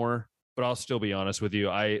bit more, but I'll still be honest with you.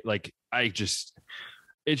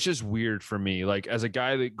 It's just weird for me. Like as a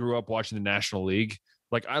guy that grew up watching the National League,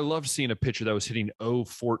 like I loved seeing a pitcher that was hitting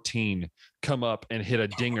 0-14 come up and hit a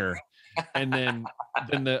dinger. And then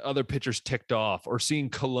the other pitchers ticked off, or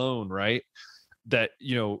seeing Colon, right? That,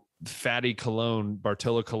 fatty Colon,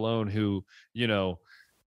 Bartolo Colon, who,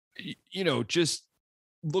 just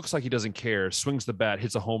looks like he doesn't care, swings the bat,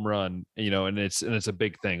 hits a home run, and it's a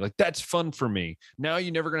big thing. Like that's fun for me. Now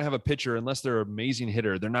you're never going to have a pitcher unless they're an amazing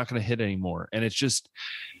hitter. They're not going to hit anymore. And it's just,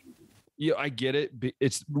 I get it.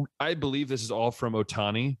 I believe this is all from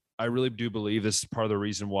Ohtani. I really do believe this is part of the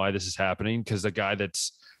reason why this is happening. Cause the guy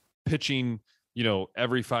that's pitching,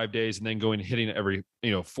 every 5 days and then going hitting every,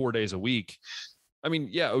 4 days a week. I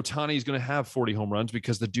mean, Ohtani is going to have 40 home runs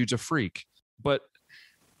because the dude's a freak, but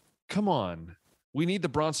come on. We need the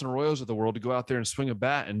Bronson Arroyos of the world to go out there and swing a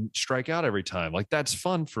bat and strike out every time. Like that's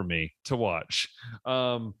fun for me to watch.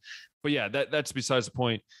 But yeah, that's besides the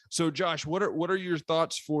point. So Josh, what are your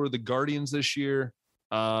thoughts for the Guardians this year?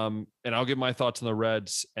 And I'll give my thoughts on the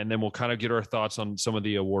Reds, and then we'll kind of get our thoughts on some of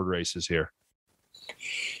the award races here.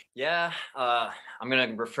 Yeah, I'm going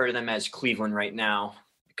to refer to them as Cleveland right now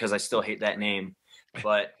because I still hate that name.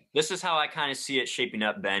 But this is how I kind of see it shaping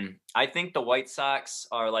up, Ben. I think the White Sox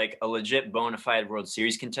are like a legit bona fide World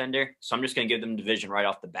Series contender. So I'm just going to give them division right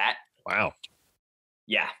off the bat. Wow.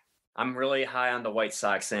 Yeah. I'm really high on the White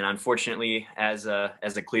Sox, and unfortunately, as a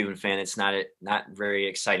Cleveland fan, it's not very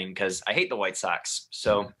exciting because I hate the White Sox.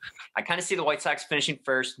 So I kind of see the White Sox finishing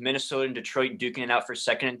first, Minnesota and Detroit duking it out for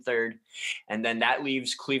second and third, and then that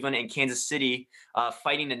leaves Cleveland and Kansas City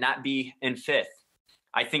fighting to not be in fifth.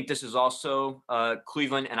 I think this is also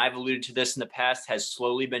Cleveland, and I've alluded to this in the past, has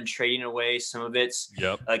slowly been trading away some of its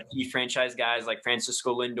Yep. key franchise guys, like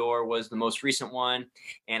Francisco Lindor was the most recent one.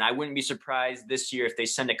 And I wouldn't be surprised this year if they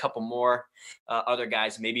send a couple more other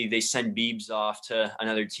guys. Maybe they send Biebs off to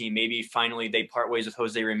another team. Maybe finally they part ways with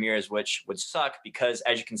Jose Ramirez, which would suck because,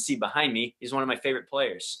 as you can see behind me, he's one of my favorite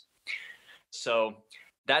players. So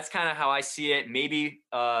that's kind of how I see it. Maybe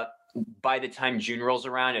by the time June rolls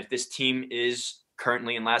around, if this team is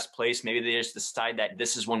currently in last place, maybe they just decide that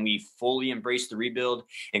this is when we fully embrace the rebuild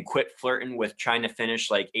and quit flirting with trying to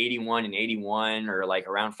finish like 81 and 81 or like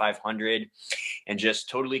around 500 and just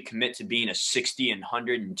totally commit to being a 60 and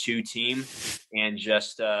 102 team and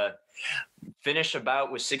just finish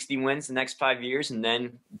about with 60 wins the next 5 years and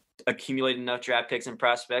then accumulate enough draft picks and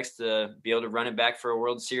prospects to be able to run it back for a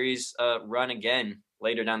World Series run again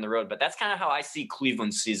later down the road. But that's kind of how I see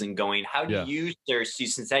Cleveland's season going. How do you see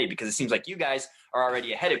Cincinnati? Because it seems like you guys are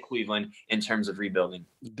already ahead of Cleveland in terms of rebuilding.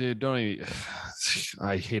 Dude, don't even.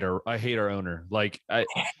 I hate our owner. Like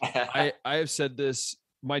I have said this.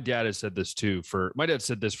 My dad has said this too. My dad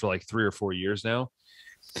said this for like 3 or 4 years now.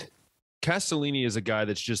 Castellini is a guy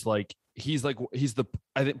that's just like he's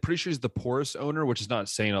pretty sure he's the poorest owner, which is not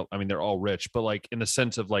saying, I mean, they're all rich, but like in the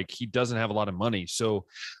sense of like he doesn't have a lot of money. So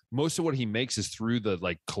most of what he makes is through the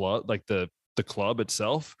like club, like the club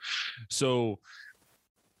itself. So,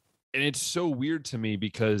 and it's so weird to me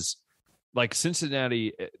because like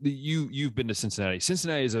Cincinnati, you've been to Cincinnati.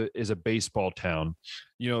 Cincinnati is a baseball town.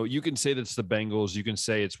 You know, you can say that's the Bengals, you can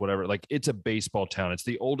say it's whatever. Like it's a baseball town. It's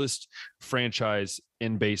the oldest franchise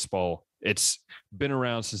in baseball. It's been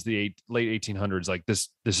around since the late 1800s. Like this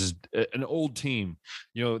is an old team.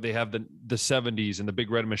 You know, they have the 70s and the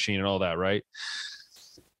Big Red Machine and all that, right?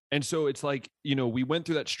 And so it's like, you know, we went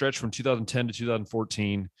through that stretch from 2010 to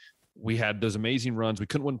 2014. We had those amazing runs. We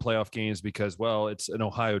couldn't win playoff games because, well, it's an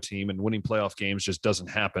Ohio team and winning playoff games just doesn't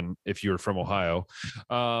happen if you're from Ohio.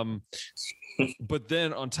 But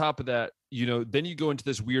then on top of that, you know, then you go into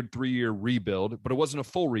this weird 3-year rebuild, but it wasn't a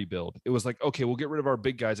full rebuild. It was like, okay, we'll get rid of our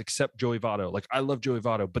big guys except Joey Votto. Like I love Joey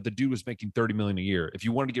Votto, but the dude was making $30 million a year. If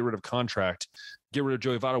you wanted to get rid of contract, get rid of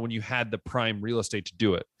Joey Votto when you had the prime real estate to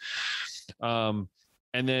do it.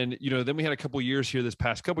 And then, you know, then we had a couple of years here, this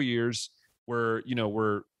past couple of years where, you know,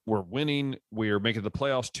 we're winning, we're making the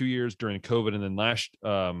playoffs 2 years during COVID. And then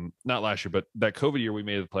not last year, but that COVID year, we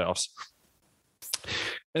made the playoffs.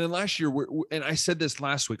 And then last year, and I said this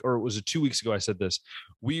last week, or it was 2 weeks ago, I said this,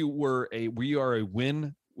 we were a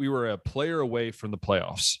player away from the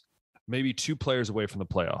playoffs, maybe 2 players away from the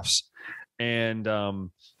playoffs. And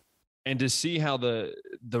to see how the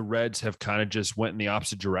Reds have kind of just went in the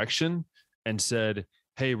opposite direction and said,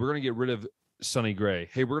 hey, we're going to get rid of Sonny Gray.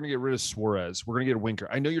 Hey, we're going to get rid of Suarez. We're going to get Winker.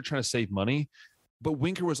 I know you're trying to save money, but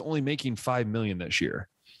Winker was only making $5 million this year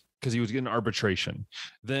because he was getting arbitration.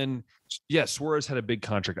 Then, yes, Suarez had a big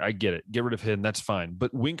contract. I get it. Get rid of him. That's fine.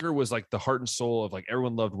 But Winker was like the heart and soul of like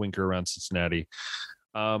everyone loved Winker around Cincinnati.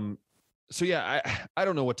 So yeah, I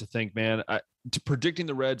don't know what to think, man. Predicting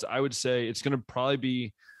the Reds, I would say it's going to probably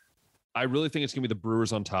be. I really think it's going to be the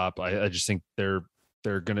Brewers on top. I just think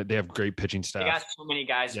they have great pitching staff. They got so many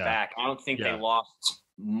guys back. I don't think they lost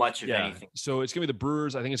much of anything. So it's going to be the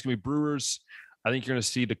Brewers. I think it's going to be Brewers. I think you're going to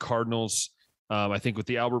see the Cardinals. I think with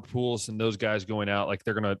the Albert Pujols and those guys going out, like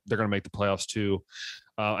they're going to make the playoffs too.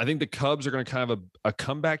 I think the Cubs are going to kind of a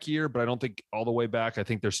comeback year, but I don't think all the way back. I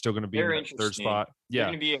think they're still going to be in the third spot. They're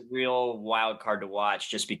going to be a real wild card to watch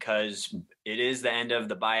just because it is the end of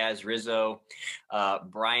the Baez, Rizzo,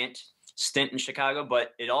 Bryant stint in Chicago,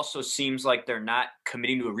 but it also seems like they're not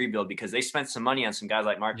committing to a rebuild because they spent some money on some guys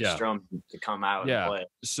like Marcus Stroman to come out and play.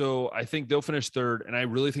 So I think they'll finish third, and I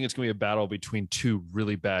really think it's going to be a battle between 2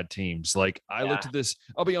 really bad teams. Like I looked at this.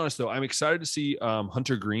 I'll be honest though, I'm excited to see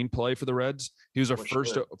Hunter Green play for the Reds. He was our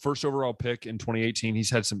first overall pick in 2018.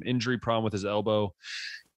 He's had some injury problem with his elbow.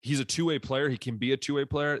 He's a 2-way player. He can be a 2-way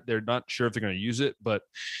player. They're not sure if they're going to use it, but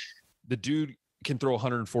the dude can throw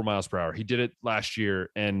 104 miles per hour. He did it last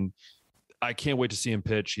year, and I can't wait to see him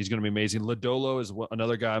pitch. He's going to be amazing. Lodolo is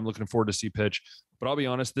another guy I'm looking forward to see pitch. But I'll be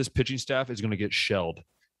honest, this pitching staff is going to get shelled.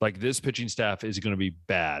 Like this pitching staff is going to be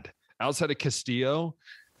bad. Outside of Castillo,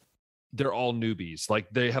 they're all newbies. Like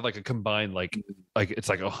they have like a combined like it's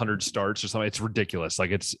like 100 starts or something. It's ridiculous.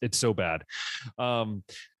 Like it's so bad. And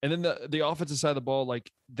then the offensive side of the ball,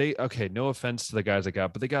 like no offense to the guys they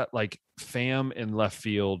got, but they got like Pham in left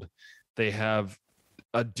field. They have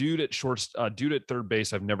a dude at third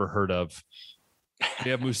base I've never heard of.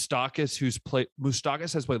 They have Moustakas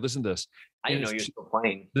Moustakas has played. Listen to this. I didn't know you were still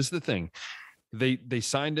playing. This is the thing. They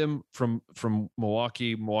signed him from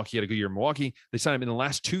Milwaukee. Milwaukee had a good year in Milwaukee. They signed him in the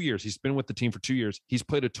last 2 years. He's been with the team for 2 years. He's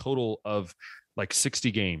played a total of like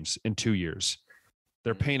 60 games in 2 years.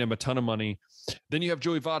 They're paying him a ton of money. Then you have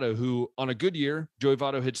Joey Votto, who on a good year, Joey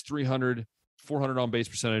Votto hits 300, 400 on base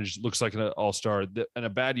percentage, looks like an all-star. In a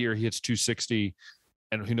bad year, he hits 260,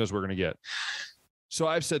 and who knows what we're going to get. So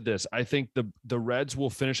I've said this. I think the Reds will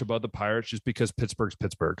finish above the Pirates just because Pittsburgh's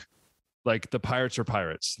Pittsburgh. Like the Pirates are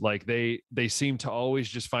Pirates. Like they seem to always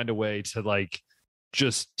just find a way to like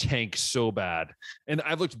just tank so bad. And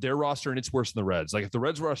I've looked at their roster and it's worse than the Reds. Like if the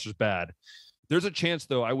Reds roster is bad, there's a chance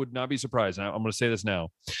though, I would not be surprised. And I'm going to say this now,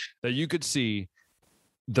 that you could see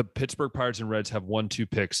the Pittsburgh Pirates and Reds have 1-2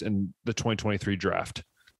 picks in the 2023 draft.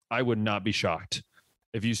 I would not be shocked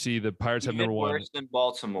if you see the Pirates have number one. Worse than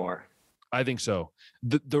Baltimore. I think so.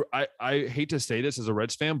 I hate to say this as a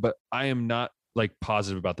Reds fan, but I am not like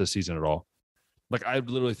positive about this season at all. Like I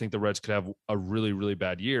literally think the Reds could have a really, really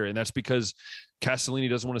bad year. And that's because Castellini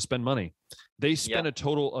doesn't want to spend money. They spent a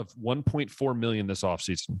total of $1.4 million this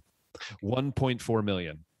offseason. $1.4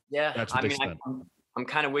 million. Yeah. That's what they spent. I'm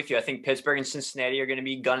kind of with you. I think Pittsburgh and Cincinnati are going to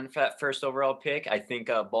be gunning for that first overall pick. I think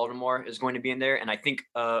Baltimore is going to be in there. And I think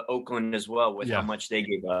Oakland as well with how much they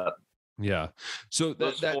gave up. Yeah. So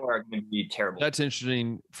those four are going to be terrible. That's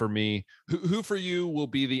interesting for me. Who for you will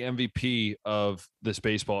be the MVP of this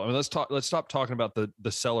baseball? I mean, let's stop talking about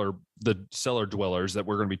the cellar dwellers that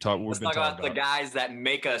we're going to be talking. Let's talk about the guys that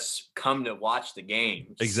make us come to watch the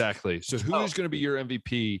games. Exactly. So who's going to be your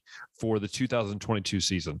MVP for the 2022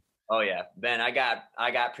 season? Oh yeah, Ben, I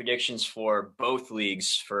got predictions for both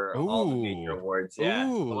leagues for all the major awards. Yeah.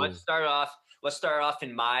 So let's start off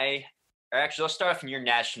in my. Actually, let's start off in your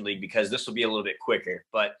National League because this will be a little bit quicker.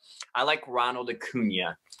 But I like Ronald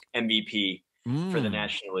Acuna MVP for the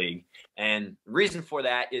National League. And the reason for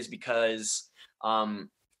that is because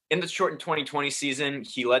in the shortened 2020 season,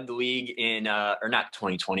 he led the league in or not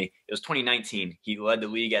 2020, it was 2019. He led the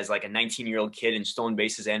league as like a 19-year-old kid in stolen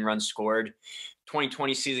bases and runs scored.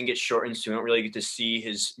 2020 season gets shortened, so we don't really get to see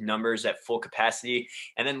his numbers at full capacity.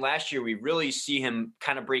 And then last year, we really see him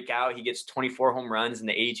kind of break out. He gets 24 home runs in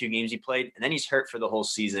the 82 games he played, and then he's hurt for the whole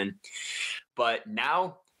season. But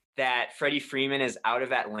now that Freddie Freeman is out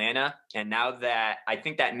of Atlanta, and now that I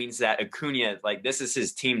think that means that Acuna, like this is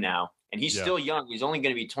his team now, and he's still young. He's only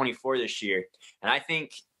going to be 24 this year. And I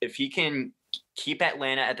think if he can keep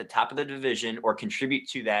Atlanta at the top of the division or contribute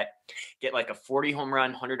to that, get like a 40 home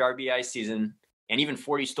run, 100 RBI season, and even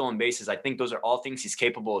 40 stolen bases, I think those are all things he's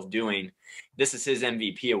capable of doing. This is his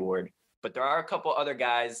MVP award. But there are a couple other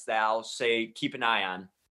guys that I'll say keep an eye on,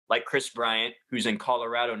 like Chris Bryant, who's in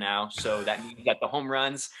Colorado now. So that means that the home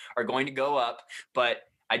runs are going to go up. But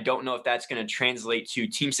I don't know if that's going to translate to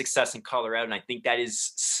team success in Colorado. And I think that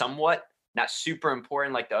is somewhat, not super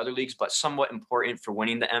important like the other leagues, but somewhat important for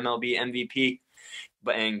winning the MLB MVP.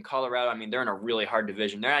 But in Colorado, I mean, they're in a really hard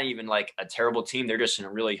division. They're not even like a terrible team. They're just in a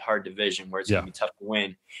really hard division where it's going to be tough to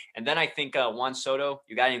win. And then I think Juan Soto,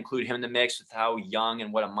 you got to include him in the mix with how young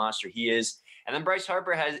and what a monster he is. And then Bryce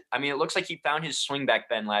Harper it looks like he found his swing back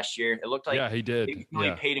then last year. It looked like he did. They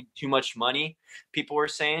really paid him too much money, people were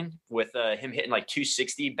saying, with him hitting like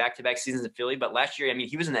 260 back-to-back seasons in Philly. But last year, I mean,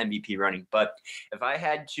 he was in the MVP running. But if I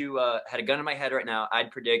had a gun in my head right now, I'd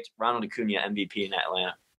predict Ronald Acuna MVP in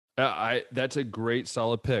Atlanta. That's a great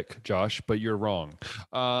solid pick, Josh, but you're wrong.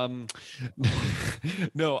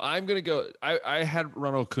 No, I'm going to go. I had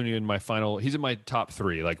Ronald Acuna in my final. He's in my top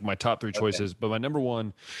three, like my top three choices. But my number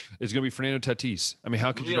one is going to be Fernando Tatis. I mean,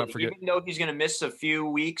 how could you not forget? Even though he's going to miss a few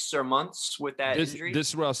weeks or months with that injury? This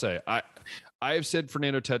is what I'll say. I have said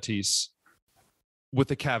Fernando Tatis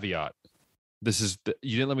with a caveat. You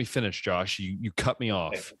didn't let me finish, Josh. You cut me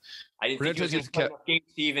off. Okay. I didn't think he was going to play enough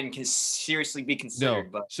games to even seriously be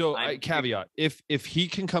considered. No. So caveat: if he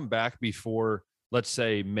can come back before, let's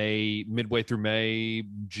say midway through May,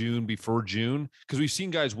 June, before June, because we've seen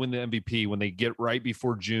guys win the MVP when they get right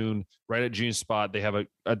before June, right at June spot, they have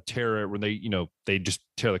a tear when they just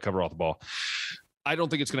tear the cover off the ball. I don't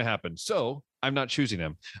think it's going to happen. So I'm not choosing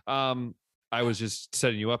him. I was just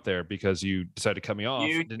setting you up there because you decided to cut me off.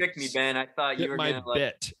 You tricked me, Ben. I thought you were going to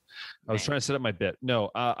bet. I was trying to set up my bit. No,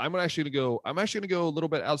 I'm actually gonna go a little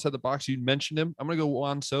bit outside the box. You mentioned him. I'm gonna go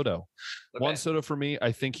Juan Soto. Okay. Juan Soto for me,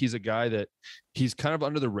 I think he's a guy that he's kind of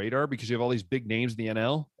under the radar because you have all these big names in the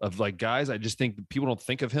NL of like guys. I just think people don't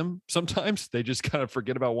think of him sometimes. They just kind of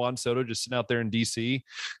forget about Juan Soto just sitting out there in DC,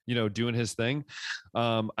 doing his thing.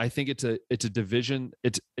 I think it's a division.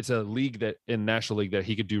 It's a league that in National League that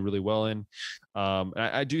he could do really well in.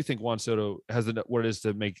 I do think Juan Soto has what it is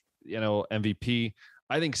to make MVP.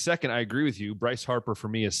 I think second, I agree with you. Bryce Harper for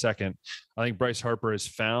me is second. I think Bryce Harper has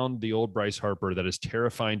found the old Bryce Harper that is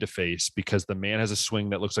terrifying to face because the man has a swing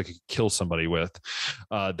that looks like he could kill somebody with.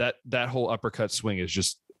 That whole uppercut swing is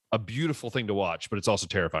just a beautiful thing to watch, but it's also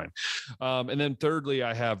terrifying. And then thirdly,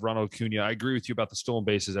 I have Ronald Acuna. I agree with you about the stolen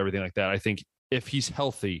bases, everything like that. I think if he's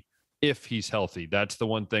healthy, that's the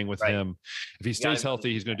one thing with him. If he stays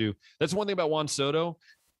healthy, he's going to do. That's one thing about Juan Soto.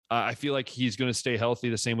 I feel like he's going to stay healthy.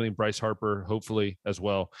 The same way Bryce Harper, hopefully as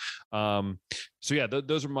well. So yeah,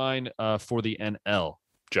 those are mine for the NL.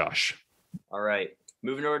 Josh. All right,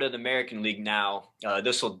 moving over to the American League now.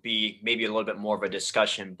 This will be maybe a little bit more of a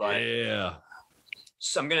discussion, but yeah.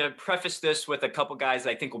 So I'm going to preface this with a couple guys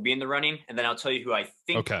I think will be in the running, and then I'll tell you who I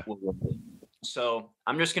think will win. So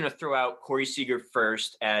I'm just going to throw out Corey Seager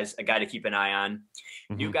first as a guy to keep an eye on.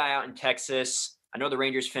 Mm-hmm. New guy out in Texas. I know the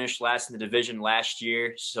Rangers finished last in the division last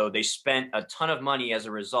year, so they spent a ton of money as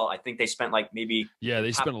a result. I think they spent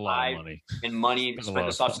they spent a lot of money. Spent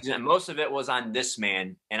this offseason, and most of it was on this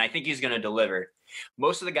man, and I think he's going to deliver.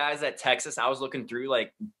 Most of the guys at Texas, I was looking through,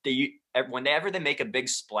 whenever they make a big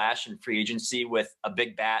splash in free agency with a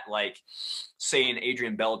big bat, like say an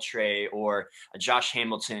Adrian Beltre or a Josh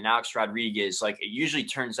Hamilton and Alex Rodriguez, it usually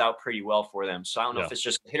turns out pretty well for them. So I don't know if it's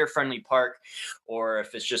just a hitter-friendly park or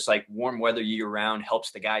if it's just warm weather year-round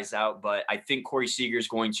helps the guys out. But I think Corey Seager is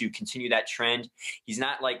going to continue that trend. He's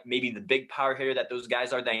not maybe the big power hitter that those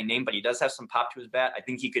guys are that I named, but he does have some pop to his bat. I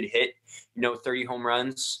think he could hit, 30 home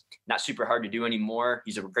runs. Not super hard to do anymore.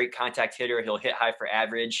 He's a great contact hitter. He'll hit high for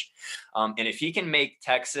average. And if he can make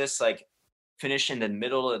Texas finish in the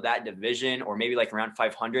middle of that division or maybe around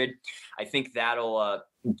 500, I think that'll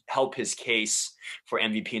help his case for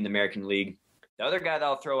MVP in the American League. The other guy that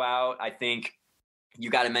I'll throw out, I think you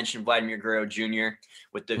got to mention Vladimir Guerrero Jr.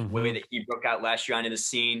 with the way that he broke out last year onto the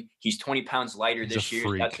scene. He's 20 pounds lighter this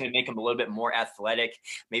year. That's going to make him a little bit more athletic,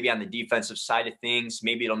 maybe on the defensive side of things.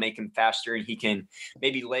 Maybe it'll make him faster and he can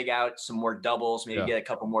maybe leg out some more doubles, maybe get a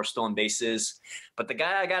couple more stolen bases. But the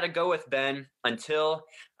guy I got to go with, Ben, until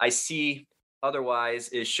I see otherwise,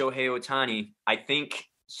 is Shohei Ohtani. I think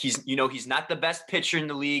he's not the best pitcher in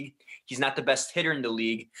the league. He's not the best hitter in the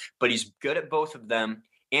league, but he's good at both of them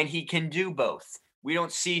and he can do both. We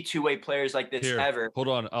don't see two-way players like this ever. Hold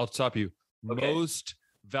on. I'll stop you. Okay. Most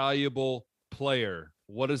valuable player.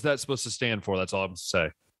 What is that supposed to stand for? That's all I'm going to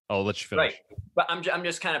say. I'll let you finish. Right. But I'm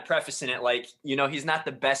just kind of prefacing it he's not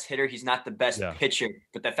the best hitter. He's not the best pitcher.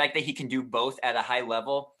 But the fact that he can do both at a high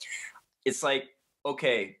level, it's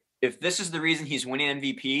okay, if this is the reason he's winning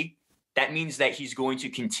MVP, that means that he's going to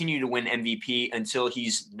continue to win MVP until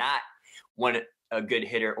he's not a good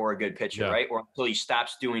hitter or a good pitcher, right? Or until he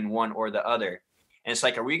stops doing one or the other. And it's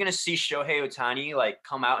are we going to see Shohei Ohtani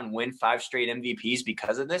come out and win 5 straight MVPs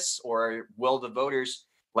because of this? Or will the voters,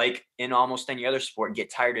 in almost any other sport,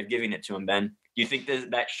 get tired of giving it to him, Ben? Do you think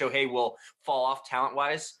that Shohei will fall off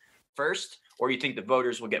talent-wise first? Or do you think the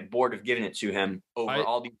voters will get bored of giving it to him over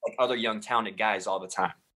all these other young talented guys all the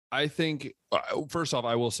time? I think, first off,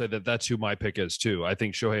 I will say that's who my pick is too. I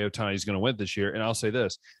think Shohei Ohtani is going to win this year. And I'll say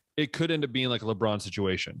this, it could end up being like a LeBron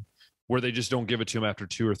situation where they just don't give it to him after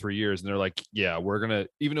 2 or 3 years. And they're we're going to,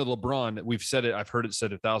 even though LeBron, we've said it, I've heard it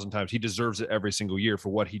said 1,000 times, he deserves it every single year for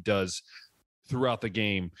what he does throughout the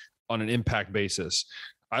game on an impact basis.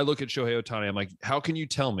 I look at Shohei Ohtani, I'm how can you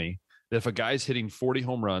tell me that if a guy's hitting 40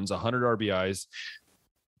 home runs, 100 RBIs,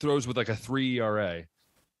 throws with a 3 ERA,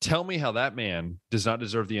 tell me how that man does not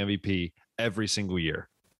deserve the MVP every single year.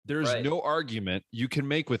 There's no argument you can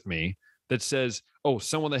make with me that says,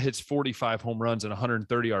 someone that hits 45 home runs and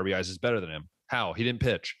 130 RBIs is better than him. How? He didn't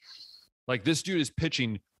pitch. This dude is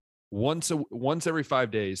pitching once every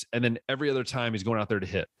 5 days, and then every other time he's going out there to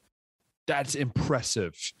hit. That's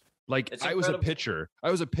impressive. I was a pitcher.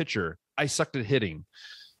 I sucked at hitting.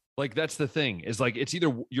 That's the thing is it's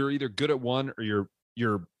you're either good at one or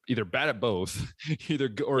you're either bad at both, you're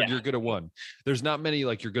good at one. There's not many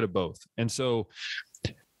you're good at both. And so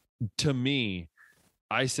to me,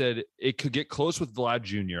 I said it could get close with Vlad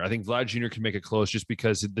Jr. I think Vlad Jr. can make it close just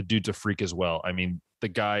because the dude's a freak as well. I mean, the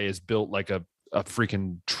guy is built like a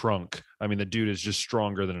freaking trunk. I mean, the dude is just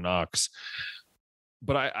stronger than an ox.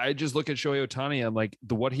 but I just look at Shohei Ohtani. I'm like,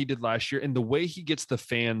 what he did last year and the way he gets the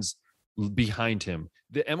fans behind him.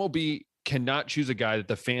 The MLB cannot choose a guy that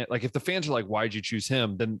the fan, like if the fans are like, why'd you choose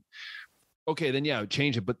him? Then okay, then yeah,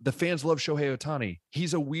 change it. But the fans love Shohei Ohtani.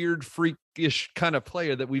 He's a weird, freakish kind of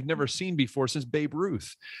player that we've never seen before since Babe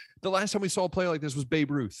Ruth. The last time we saw a player like this was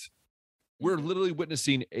Babe Ruth. We're literally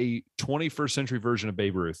witnessing a 21st century version of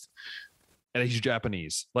Babe Ruth, and he's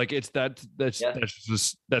Japanese. Like it's that's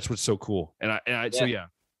what's so cool. So yeah,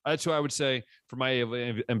 that's what I would say for my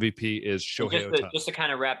MVP is Shohei Ohtani. Just to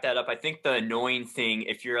kind of wrap that up, I think the annoying thing,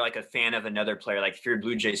 if you're like a fan of another player, like if you're a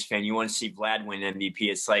Blue Jays fan, you want to see Vlad win MVP.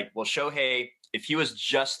 It's like, well, Shohei, if he was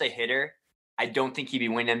just a hitter, I don't think he'd be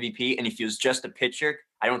winning MVP. And if he was just a pitcher,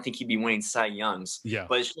 I don't think he'd be winning Cy Youngs. Yeah.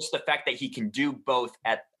 But it's just the fact that he can do both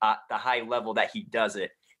at the high level that he does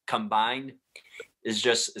it combined is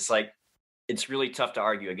just, it's really tough to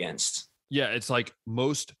argue against. Yeah, it's like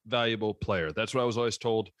most valuable player. That's what I was always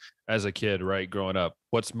told as a kid, right? Growing up,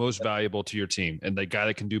 what's most valuable to your team, and the guy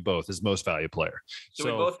that can do both is most valuable player.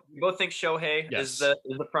 So we both think Shohei is the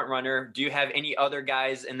front runner. Do you have any other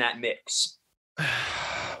guys in that mix?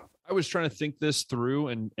 I was trying to think this through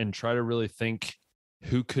and try to really think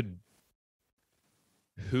who could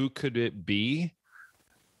it be.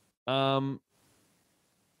 Again,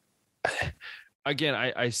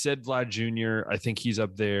 I said Vlad Jr. I think he's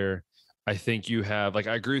up there. I think you have, like,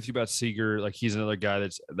 I agree with you about Seager. Like, he's another guy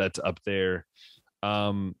that's up there.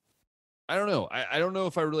 I don't know. I don't know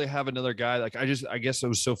if I really have another guy. Like, I guess I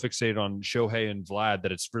was so fixated on Shohei and Vlad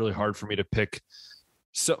that it's really hard for me to pick.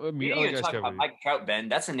 So, I mean, we didn't talk about Mike Trout, Ben.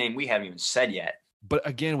 That's a name we haven't even said yet. But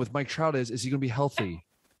again, with Mike Trout, is he going to be healthy?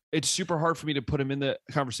 It's super hard for me to put him in the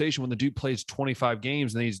conversation when the dude plays 25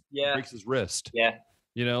 games and then he breaks his wrist. Yeah.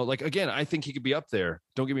 You know, like, again, I think he could be up there.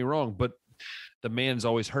 Don't get me wrong, but the man's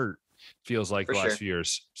always hurt. Feels like the last few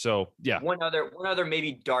years. So yeah. One other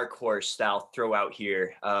maybe dark horse I'll throw out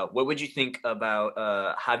here. What would you think about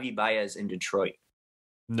Javi Baez in Detroit?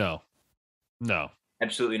 No.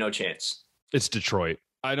 Absolutely no chance. It's Detroit.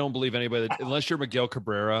 I don't believe anybody unless you're Miguel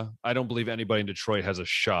Cabrera, I don't believe anybody in Detroit has a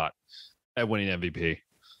shot at winning MVP.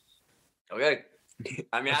 Okay.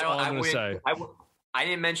 I mean, that's I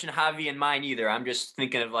didn't mention Javi in mine either. I'm just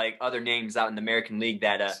thinking of like other names out in the American League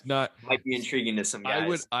that might be intriguing to some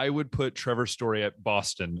guys. I would put Trevor Story at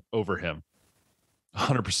Boston over him.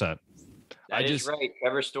 100%. That is right.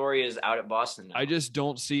 Trevor Story is out at Boston now. I just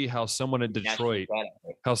don't see how someone in Detroit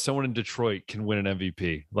can win an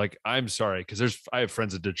MVP. Like, I'm sorry, because I have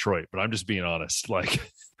friends in Detroit, but I'm just being honest. Like,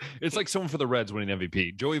 it's like someone for the Reds winning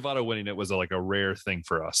MVP. Joey Votto winning it was like a rare thing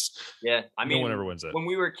for us. Yeah, I mean, no one ever wins it. When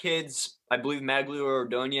we were kids, I believe Magglio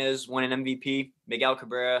Ordonez won an MVP. Miguel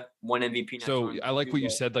Cabrera won MVP. So I like what you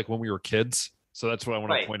said, like when we were kids. So that's what I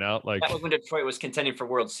want to point out. Like, that was when Detroit was contending for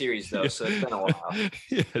World Series, though. So it's been a while.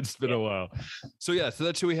 Yeah, it's been a while. So yeah, so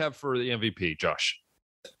that's who we have for the MVP, Josh.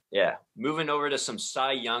 Yeah, moving over to some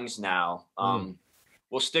Cy Youngs now.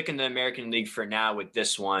 We'll stick in the American League for now with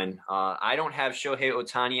this one. I don't have Shohei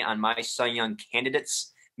Ohtani on my Cy Young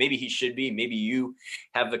candidates. Maybe he should be. Maybe you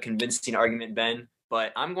have a convincing argument, Ben.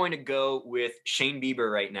 But I'm going to go with Shane Bieber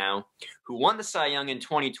right now, who won the Cy Young in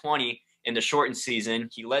 2020 in the shortened season.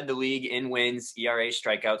 He led the league in wins, ERA,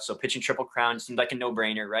 strikeouts. So pitching Triple Crown seemed like a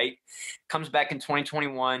no-brainer, right? Comes back in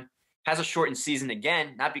 2021, has a shortened season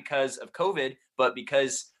again, not because of COVID, but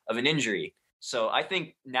because of an injury. So I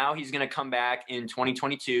think now he's going to come back in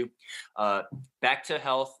 2022, back to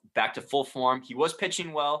health, back to full form. He was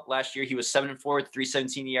pitching well last year. He was 7-4 with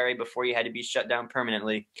 3.17 ERA before he had to be shut down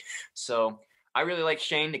permanently. So I really like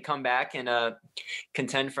Shane to come back and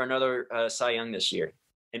contend for another Cy Young this year.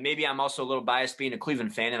 And maybe I'm also a little biased being a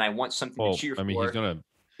Cleveland fan, and I want something to cheer for. I mean, he's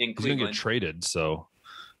gonna get traded, so.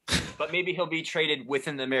 But maybe he'll be traded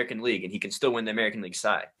within the American League, and he can still win the American League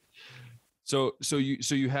side. So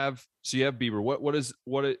you have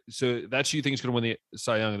Bieber. So that's you think is going to win the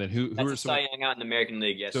Cy Young, and then who are some Cy Young out in the American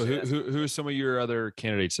League? Yes. So who are some of your other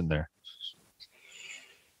candidates in there?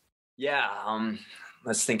 Yeah.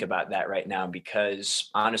 Let's think about that right now, because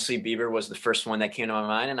honestly, Bieber was the first one that came to my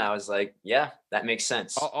mind, and I was like, yeah, that makes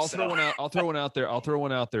sense. I'll throw one out. I'll throw one out there. I'll throw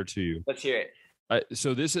one out there to you. Let's hear it.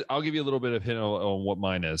 So I'll give you a little bit of hint on what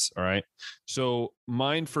mine is. All right. So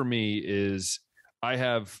mine for me is I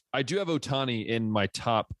do have Ohtani in my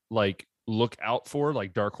top, like, look out for,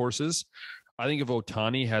 like, dark horses. I think if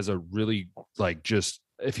Ohtani has a really, like, just,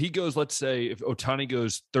 if he goes, let's say if Ohtani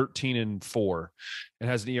goes 13-4 and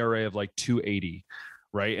has an ERA of like 2.80,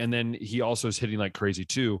 right? And then he also is hitting like crazy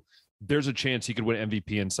too. There's a chance he could win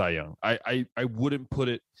MVP and Cy Young. I wouldn't put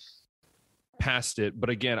it past it, but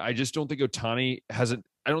again, I just don't think Ohtani I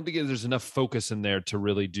don't think there's enough focus in there to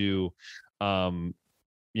really do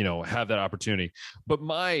have that opportunity. But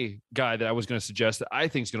my guy that I was going to suggest that I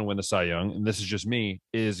think is going to win the Cy Young, and this is just me,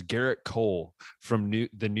 is Garrett Cole from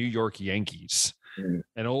the New York Yankees,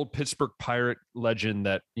 an old Pittsburgh Pirate legend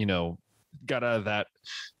that, got out of that,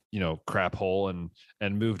 crap hole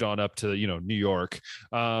and moved on up to, New York.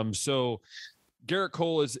 So Garrett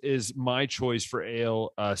Cole is my choice for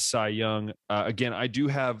AL Cy Young. Again, I do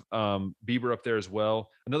have Bieber up there as well.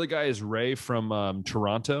 Another guy is Ray from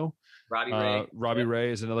Toronto. Robbie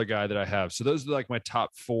Ray is another guy that I have. So those are like my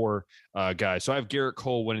top 4 guys. So I have Garrett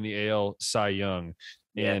Cole winning the AL Cy Young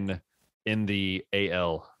in the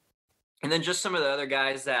AL. And then just some of the other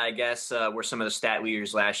guys that I guess were some of the stat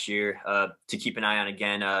leaders last year to keep an eye on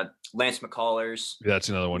again. Lance McCullers. That's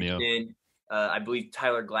another one, yeah. I believe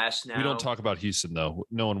Tyler Glasnow. We don't talk about Houston though.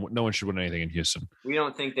 No one should win anything in Houston. We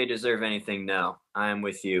don't think they deserve anything. No, I am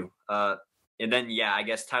with you. And then I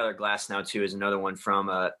guess Tyler Glasnow too is another one from.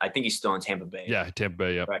 I think he's still in Tampa Bay. Yeah, Tampa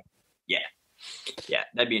Bay. Yeah. Right. Yeah,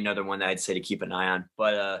 that'd be another one that I'd say to keep an eye on.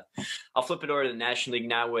 But I'll flip it over to the National League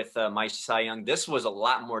now with my Cy Young. This was a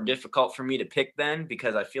lot more difficult for me to pick then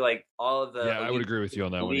because I feel like all of the I would agree with you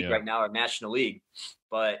on that one. Right now are National League,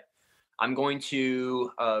 but I'm going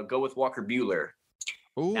to go with Walker Buehler.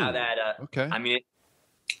 Ooh, now that okay. I mean,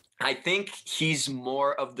 I think he's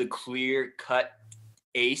more of the clear-cut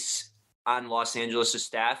ace on Los Angeles'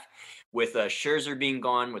 staff, with Scherzer being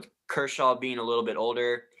gone, with Kershaw being a little bit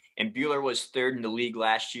older. And Buehler was 3rd in the league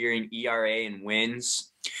last year in ERA and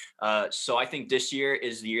wins. So I think this year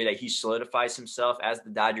is the year that he solidifies himself as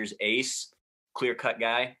the Dodgers ace, clear-cut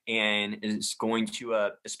guy, and is going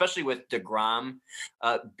to, especially with DeGrom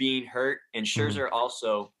being hurt, and Scherzer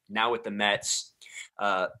also now with the Mets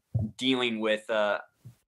dealing with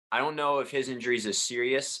I don't know if his injuries is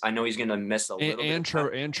serious. I know he's going to miss a little bit.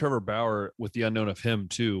 And Trevor Bauer, with the unknown of him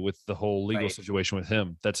too, with the whole legal situation with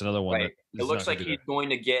him. That's another one. Right. It looks like he's going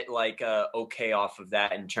to get like okay off of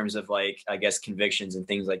that in terms of like, I guess, convictions and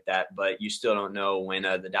things like that. But you still don't know when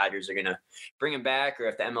the Dodgers are going to bring him back or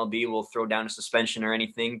if the MLB will throw down a suspension or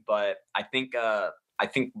anything. But I think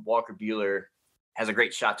Walker Buehler has a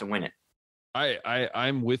great shot to win it.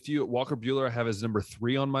 I'm with you. Walker Buehler I have as number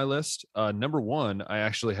 3 on my list. Number 1, I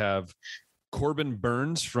actually have Corbin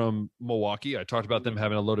Burns from Milwaukee. I talked about them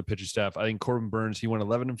having a loaded pitching staff. I think Corbin Burns, he went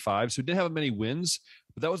 11-5, so he didn't have many wins,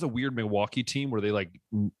 but that was a weird Milwaukee team where they like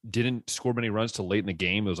didn't score many runs till late in the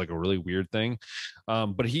game. It was like a really weird thing.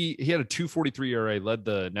 But he had a 2.43 ERA, led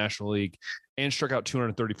the National League, and struck out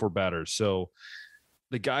 234 batters. So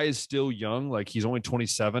the guy is still young. Like he's only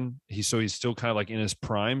 27. He's still kind of like in his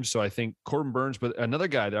prime. So I think Corbin Burns, but another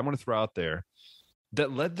guy that I'm going to throw out there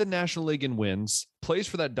that led the National League in wins, plays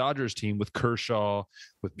for that Dodgers team with Kershaw,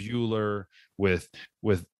 with Buehler, with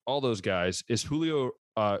all those guys, is Julio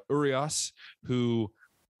Urias, who,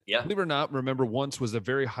 believe it or not, remember once was a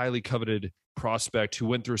very highly coveted prospect who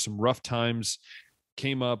went through some rough times,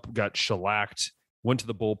 came up, got shellacked, went to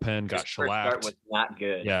the bullpen, got shellacked. Was not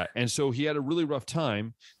good. Yeah, and so he had a really rough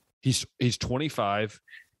time. He's 25,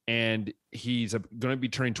 and he's going to be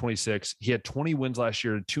turning 26. He had 20 wins last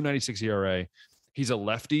year, 2.96 ERA. He's a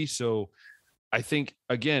lefty, so I think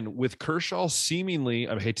again with Kershaw, seemingly,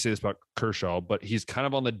 I hate to say this about Kershaw, but he's kind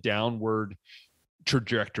of on the downward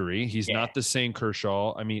trajectory. He's not the same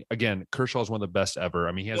Kershaw. I mean, again, Kershaw is one of the best ever.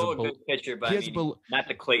 I mean, he has a good pitcher, but not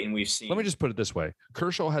the Clayton we've seen. Let me just put it this way.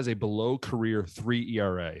 Kershaw has a below career 3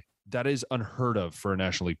 ERA. That is unheard of for a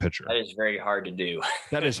National League pitcher. That is very hard to do.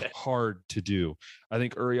 That is hard to do. I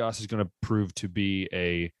think Urias is going to prove to be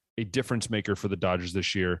a difference maker for the Dodgers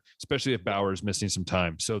this year, especially if Bauer is missing some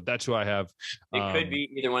time. So that's who I have. It could be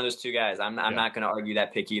either one of those two guys. I'm not going to argue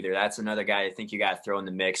that pick either. That's another guy I think you got to throw in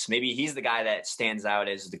the mix. Maybe he's the guy that stands out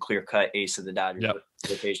as the clear-cut ace of the Dodgers. Yep.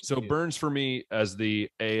 So Burns for me as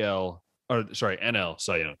the NL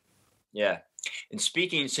Cy Young. Yeah. And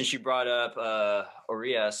speaking, since you brought up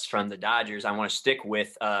Urias from the Dodgers, I want to stick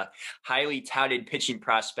with highly touted pitching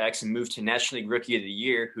prospects and move to National League Rookie of the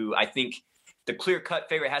Year, who I think the clear-cut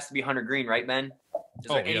favorite has to be Hunter Green, right, Ben? Is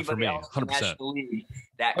there anybody for me,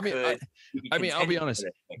 100%. I'll be honest.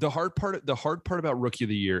 The hard part about Rookie of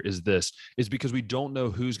the Year is because we don't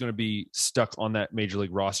know who's going to be stuck on that Major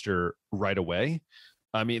League roster right away.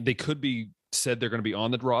 I mean, they could be said they're going to be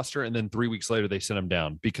on the roster, and then 3 weeks later they send them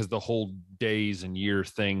down because the whole days and year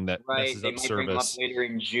thing that messes up service. Bring them up later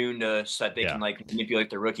in June so that they can like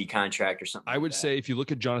manipulate the rookie contract or something. I would say if you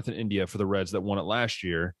look at Jonathan India for the Reds that won it last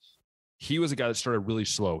year, he was a guy that started really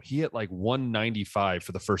slow. He hit like 195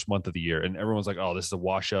 for the first month of the year, and everyone's like, "Oh, this is a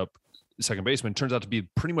wash-up second baseman." Turns out to be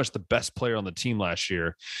pretty much the best player on the team last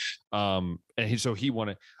year, and he won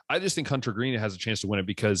it. I just think Hunter Green has a chance to win it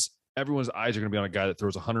because everyone's eyes are going to be on a guy that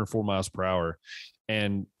throws 104 miles per hour.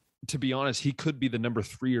 And to be honest, he could be the number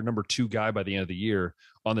 3 or number 2 guy by the end of the year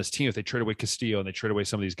on this team. If they trade away Castillo and they trade away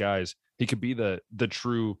some of these guys, he could be the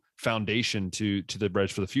true foundation to the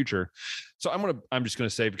Reds for the future. So I'm just going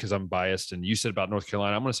to say, because I'm biased and you said about North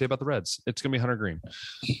Carolina, I'm going to say about the Reds. It's going to be Hunter Green.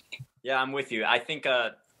 Yeah, I'm with you. I think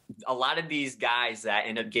a lot of these guys that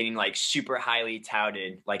end up getting like super highly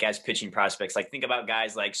touted, like as pitching prospects, like think about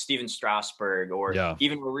guys like Steven Strasburg or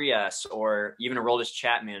even Urias or even Aroldis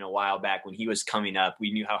Chapman a while back when he was coming up.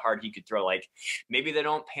 We knew how hard he could throw. Like maybe they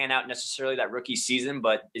don't pan out necessarily that rookie season,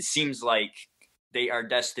 but it seems like they are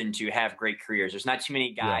destined to have great careers. There's not too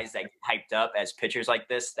many guys that get hyped up as pitchers like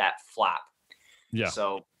this that flop. Yeah.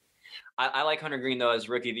 So I like Hunter Green though as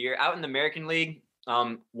rookie of the year. Out in the American League,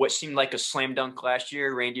 what seemed like a slam dunk last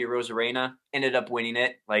year, Randy Arozarena ended up winning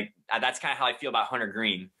it. Like that's kind of how I feel about Hunter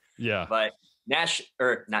Green. Yeah. But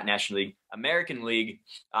not National League, American League,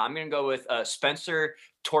 I'm going to go with Spencer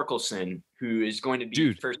Torkelson, who is going to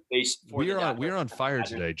be first base. We're on fire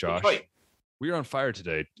today, Josh. We're on fire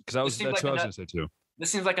today because that's what I was going to say too.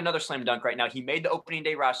 This seems like another slam dunk right now. He made the opening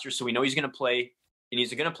day roster, so we know he's going to play, and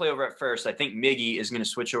he's going to play over at first. I think Miggy is going to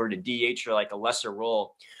switch over to DH or like a lesser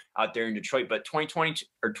role out there in Detroit. But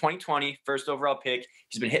 2020, first overall pick.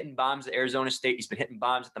 He's been hitting bombs at Arizona State. He's been hitting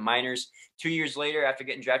bombs at the minors. 2 years later, after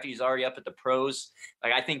getting drafted, he's already up at the pros.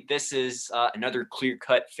 Like I think this is another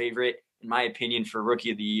clear-cut favorite, in my opinion, for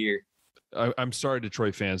Rookie of the Year. I'm sorry,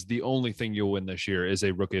 Detroit fans. The only thing you'll win this year is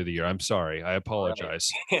a Rookie of the Year. I'm sorry. I apologize.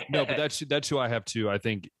 Right. No, but that's who I have too. I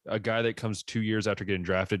think a guy that comes 2 years after getting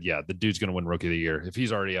drafted, the dude's going to win Rookie of the Year. If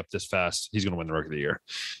he's already up this fast, he's going to win the Rookie of the Year.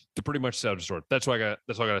 They're pretty much set to That's what I got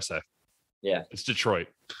to say. Yeah, it's Detroit.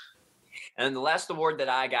 And then the last award that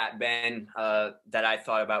I got, Ben, that I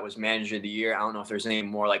thought about was Manager of the Year. I don't know if there's any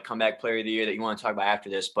more like Comeback Player of the Year that you want to talk about after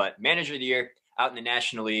this, but Manager of the Year out in the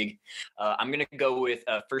National League, I'm going to go with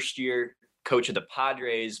first-year coach of the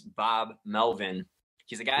Padres, Bob Melvin.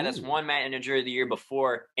 He's a guy that's won Manager of the Year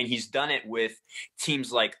before, and he's done it with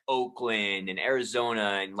teams like Oakland and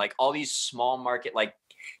Arizona and like all these small market like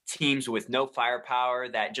teams with no firepower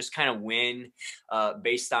that just kind of win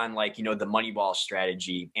based on like, the Moneyball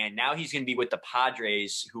strategy. And now he's going to be with the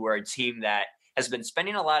Padres, who are a team that has been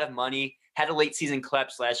spending a lot of money, had a late season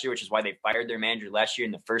collapse last year, which is why they fired their manager last year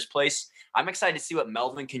in the first place. I'm excited to see what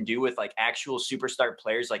Melvin can do with like actual superstar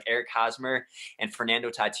players like Eric Hosmer and Fernando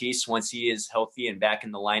Tatis once he is healthy and back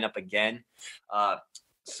in the lineup again.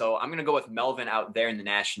 So I'm going to go with Melvin out there in the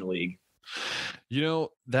National League.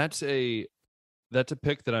 That's a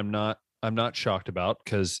pick that I'm not shocked about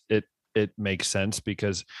because it makes sense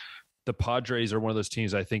because the Padres are one of those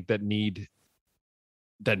teams I think that need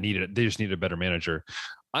it. They just need a better manager.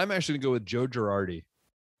 I'm actually going to go with Joe Girardi.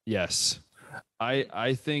 Yes.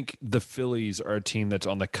 I think the Phillies are a team that's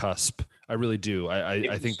on the cusp. I really do.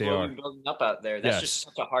 I think they are building up out there. That's just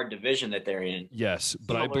such a hard division that they're in. Yes,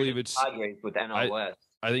 but I believe it's Padres with NL West.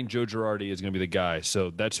 I think Joe Girardi is going to be the guy.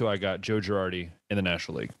 So that's who I got, Joe Girardi in the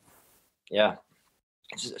National League. Yeah.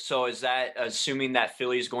 So is that assuming that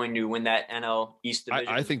Philly is going to win that NL East division?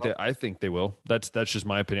 I think they will. That's just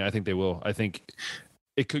my opinion. I think they will. I think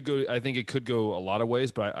it could go a lot of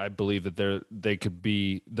ways, but I believe that they could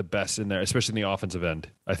be the best in there, especially in the offensive end.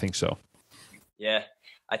 I think so. Yeah.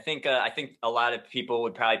 I think a lot of people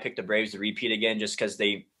would probably pick the Braves to repeat again just because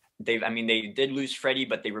they did lose Freddie,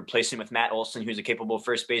 but they replaced him with Matt Olson, who's a capable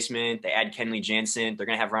first baseman. They add Kenley Jansen. They're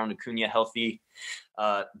going to have Ronald Acuna healthy.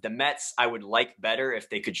 The Mets, I would like better if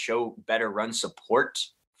they could show better run support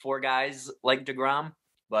for guys like DeGrom.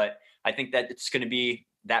 But I think that it's going to be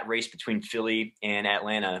that race between Philly and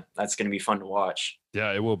Atlanta. That's going to be fun to watch.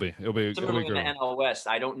 Yeah, it will be. Similarly in the NL West,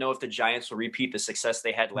 I don't know if the Giants will repeat the success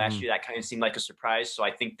they had last year. That kind of seemed like a surprise. So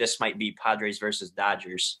I think this might be Padres versus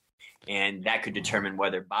Dodgers. And that could determine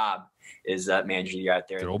whether Bob is manager of the year out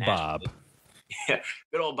there. Good old Bob.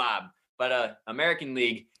 Good old Bob. But American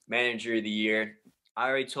League manager of the year, I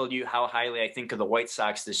already told you how highly I think of the White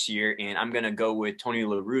Sox this year, and I'm going to go with Tony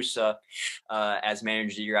La Russa as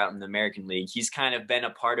manager of the year out in the American League. He's kind of been a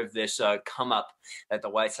part of this come up that the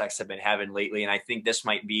White Sox have been having lately, and I think this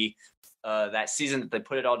might be that season that they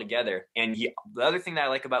put it all together. And the other thing that I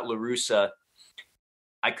like about La Russa,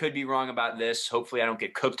 I could be wrong about this. Hopefully I don't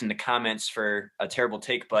get cooked in the comments for a terrible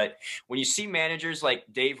take, but when you see managers like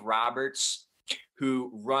Dave Roberts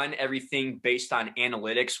who run everything based on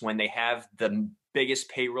analytics when they have the biggest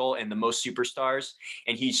payroll and the most superstars,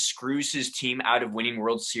 and he screws his team out of winning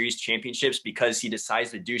World Series championships because he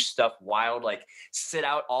decides to do stuff wild, like sit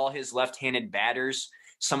out all his left-handed batters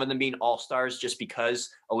some of them being all-stars just because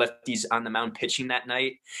a lefty's on the mound pitching that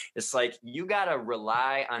night. It's like you got to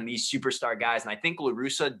rely on these superstar guys. And I think La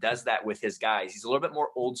Russa does that with his guys. He's a little bit more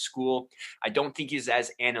old school. I don't think he's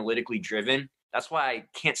as analytically driven. That's why I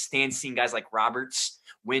can't stand seeing guys like Roberts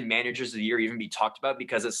win managers of the year, even be talked about,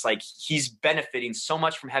 because it's like he's benefiting so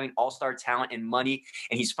much from having all-star talent and money,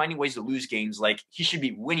 and he's finding ways to lose games. Like he should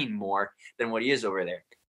be winning more than what he is over there.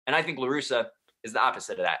 And I think La Russa is the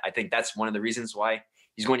opposite of that. I think that's one of the reasons why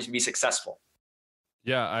he's going to be successful.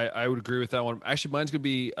 Yeah, I would agree with that one. Actually, mine's going to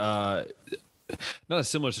be not a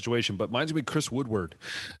similar situation, but mine's going to be Chris Woodward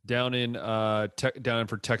down in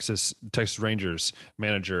for Texas Rangers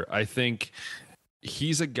manager. I think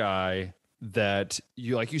he's a guy that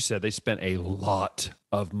like you said, they spent a lot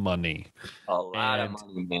of money. A lot of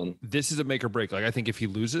money, man. This is a make or break. Like I think if he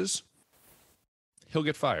loses, he'll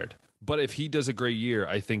get fired. But if he does a great year,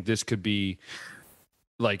 I think this could be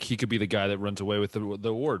like he could be the guy that runs away with the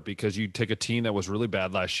award, because you take a team that was really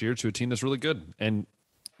bad last year to a team that's really good, and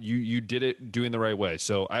you did it doing the right way.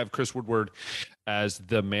 So I have Chris Woodward as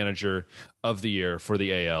the manager of the year for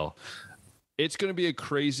the AL. It's going to be a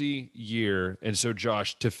crazy year. And so,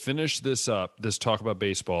 Josh, to finish this up, this talk about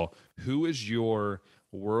baseball, who is your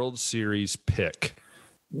World Series pick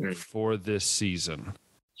for this season?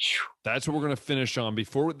 That's what we're going to finish on.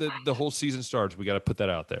 Before the whole season starts, we got to put that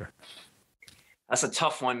out there. That's a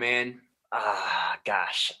tough one, man.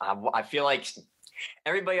 Gosh. I feel like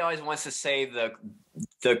everybody always wants to say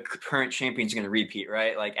the current champion's going to repeat,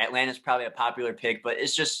 right? Like Atlanta's probably a popular pick, but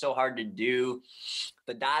it's just so hard to do.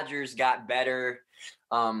 The Dodgers got better.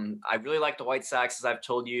 I really like the White Sox, as I've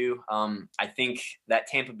told you. I think that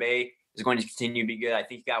Tampa Bay is going to continue to be good. I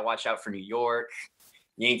think you got to watch out for New York,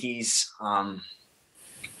 Yankees.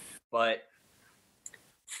 But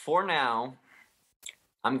for now,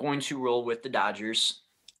 I'm going to roll with the Dodgers.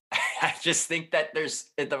 I just think that the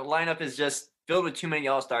lineup is just filled with too many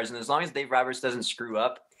all-stars, and as long as Dave Roberts doesn't screw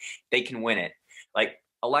up, they can win it. Like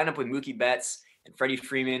a lineup with Mookie Betts and Freddie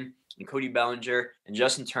Freeman and Cody Bellinger and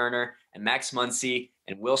Justin Turner and Max Muncy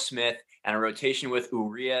and Will Smith, and a rotation with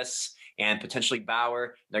Urias and potentially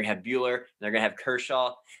Bauer. They're going to have Buehler. And they're going to have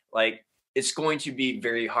Kershaw. Like, it's going to be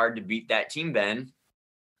very hard to beat that team, Ben.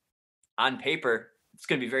 On paper, it's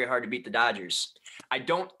going to be very hard to beat the Dodgers.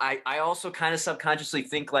 I also kind of subconsciously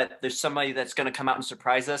think that there's somebody that's going to come out and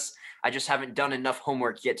surprise us. I just haven't done enough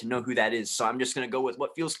homework yet to know who that is. So I'm just going to go with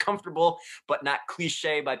what feels comfortable, but not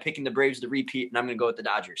cliche, by picking the Braves to repeat. And I'm going to go with the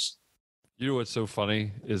Dodgers. You know what's so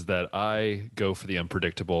funny is that I go for the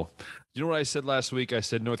unpredictable. You know what I said last week? I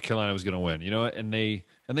said North Carolina was going to win, you know, and they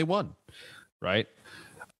won, right?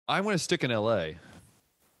 I want to stick in LA,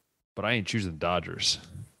 but I ain't choosing the Dodgers.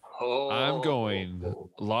 I'm going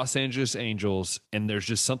Los Angeles Angels, and there's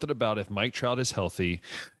just something about if Mike Trout is healthy,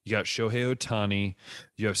 you got Shohei Ohtani,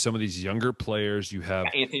 you have some of these younger players, you have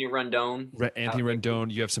Anthony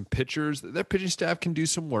Rendon. You have some pitchers. Their pitching staff can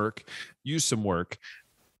use some work.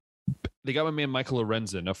 They got my man Michael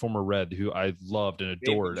Lorenzen, a former Red, who I loved and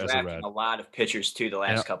adored as a Red. A lot of pitchers too the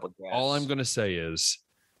last couple of drafts. All I'm going to say is,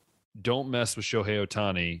 don't mess with Shohei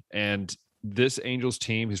Ohtani. And this Angels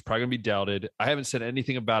team, who's probably going to be doubted, I haven't said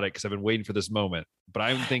anything about it because I've been waiting for this moment, but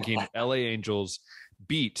I'm thinking LA Angels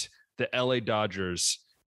beat the LA Dodgers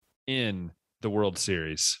in the World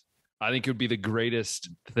Series. I think it would be the greatest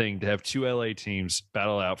thing to have two LA teams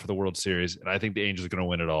battle out for the World Series, and I think the Angels are going to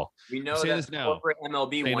win it all. We know that corporate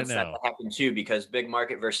MLB wants that to happen too, because big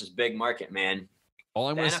market versus big market, man. All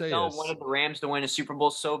I'm going to say is, wanted the Rams to win a Super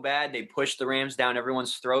Bowl so bad, they pushed the Rams down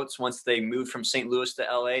everyone's throats once they moved from St. Louis to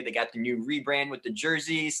LA. They got the new rebrand with the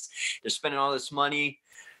jerseys. They're spending all this money.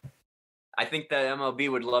 I think the MLB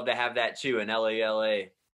would love to have that too in LA.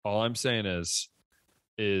 All I'm saying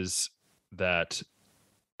is that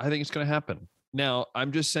I think it's going to happen. Now,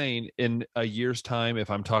 I'm just saying in a year's time, if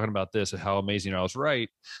I'm talking about this and how amazing I was right,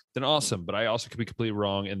 then awesome. But I also could be completely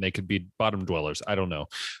wrong, and they could be bottom dwellers. I don't know.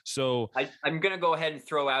 So I'm going to go ahead and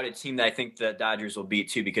throw out a team that I think the Dodgers will beat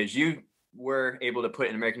too, because you were able to put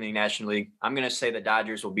in American League National League. I'm going to say the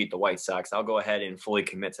Dodgers will beat the White Sox. I'll go ahead and fully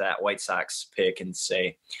commit to that White Sox pick and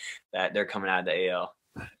say that they're coming out of the AL.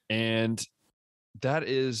 And that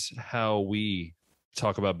is how we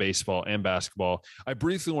talk about baseball and basketball. I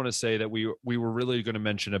briefly want to say that we were really going to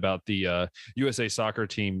mention about the USA soccer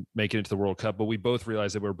team making it to the World Cup, but we both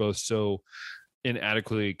realized that we're both so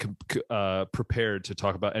inadequately prepared to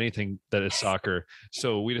talk about anything that is soccer.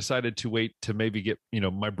 So we decided to wait to maybe get,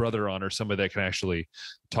 my brother on, or somebody that can actually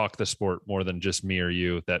talk the sport more than just me or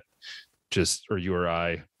you, that or you or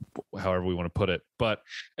I, however we want to put it. But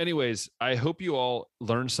anyways, I hope you all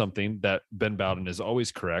learned something, that Ben Bowden is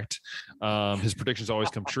always correct. His predictions always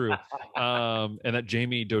come true. And that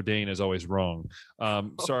Jamie Dodane is always wrong.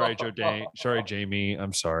 Sorry, Jamie.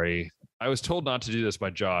 I'm sorry. I was told not to do this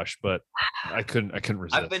by Josh, but I couldn't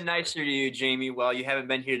resist. I've been nicer to you, Jamie. Well, you haven't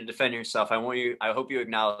been here to defend yourself. I hope you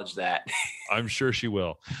acknowledge that. I'm sure she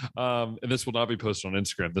will. And this will not be posted on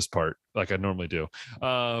Instagram, this part, like I normally do.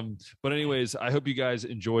 But anyways, I hope you guys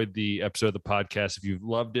enjoyed the episode of the podcast. If you've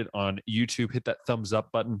loved it on YouTube, hit that thumbs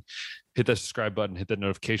up button, hit that subscribe button, hit that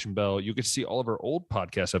notification bell. You can see all of our old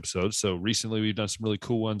podcast episodes. So recently we've done some really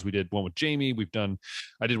cool ones. We did one with Jamie.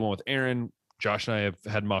 I did one with Aaron. Josh and I have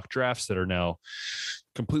had mock drafts that are now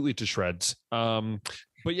completely to shreds.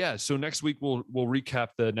 But yeah, so next week we'll recap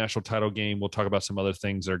the national title game. We'll talk about some other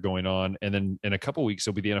things that are going on, and then in a couple of weeks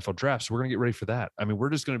it'll be the NFL draft. So we're gonna get ready for that. I mean,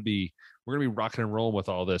 we're gonna be rocking and rolling with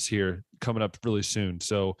all this here coming up really soon.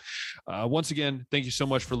 So once again, thank you so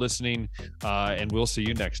much for listening, and we'll see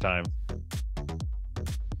you next time.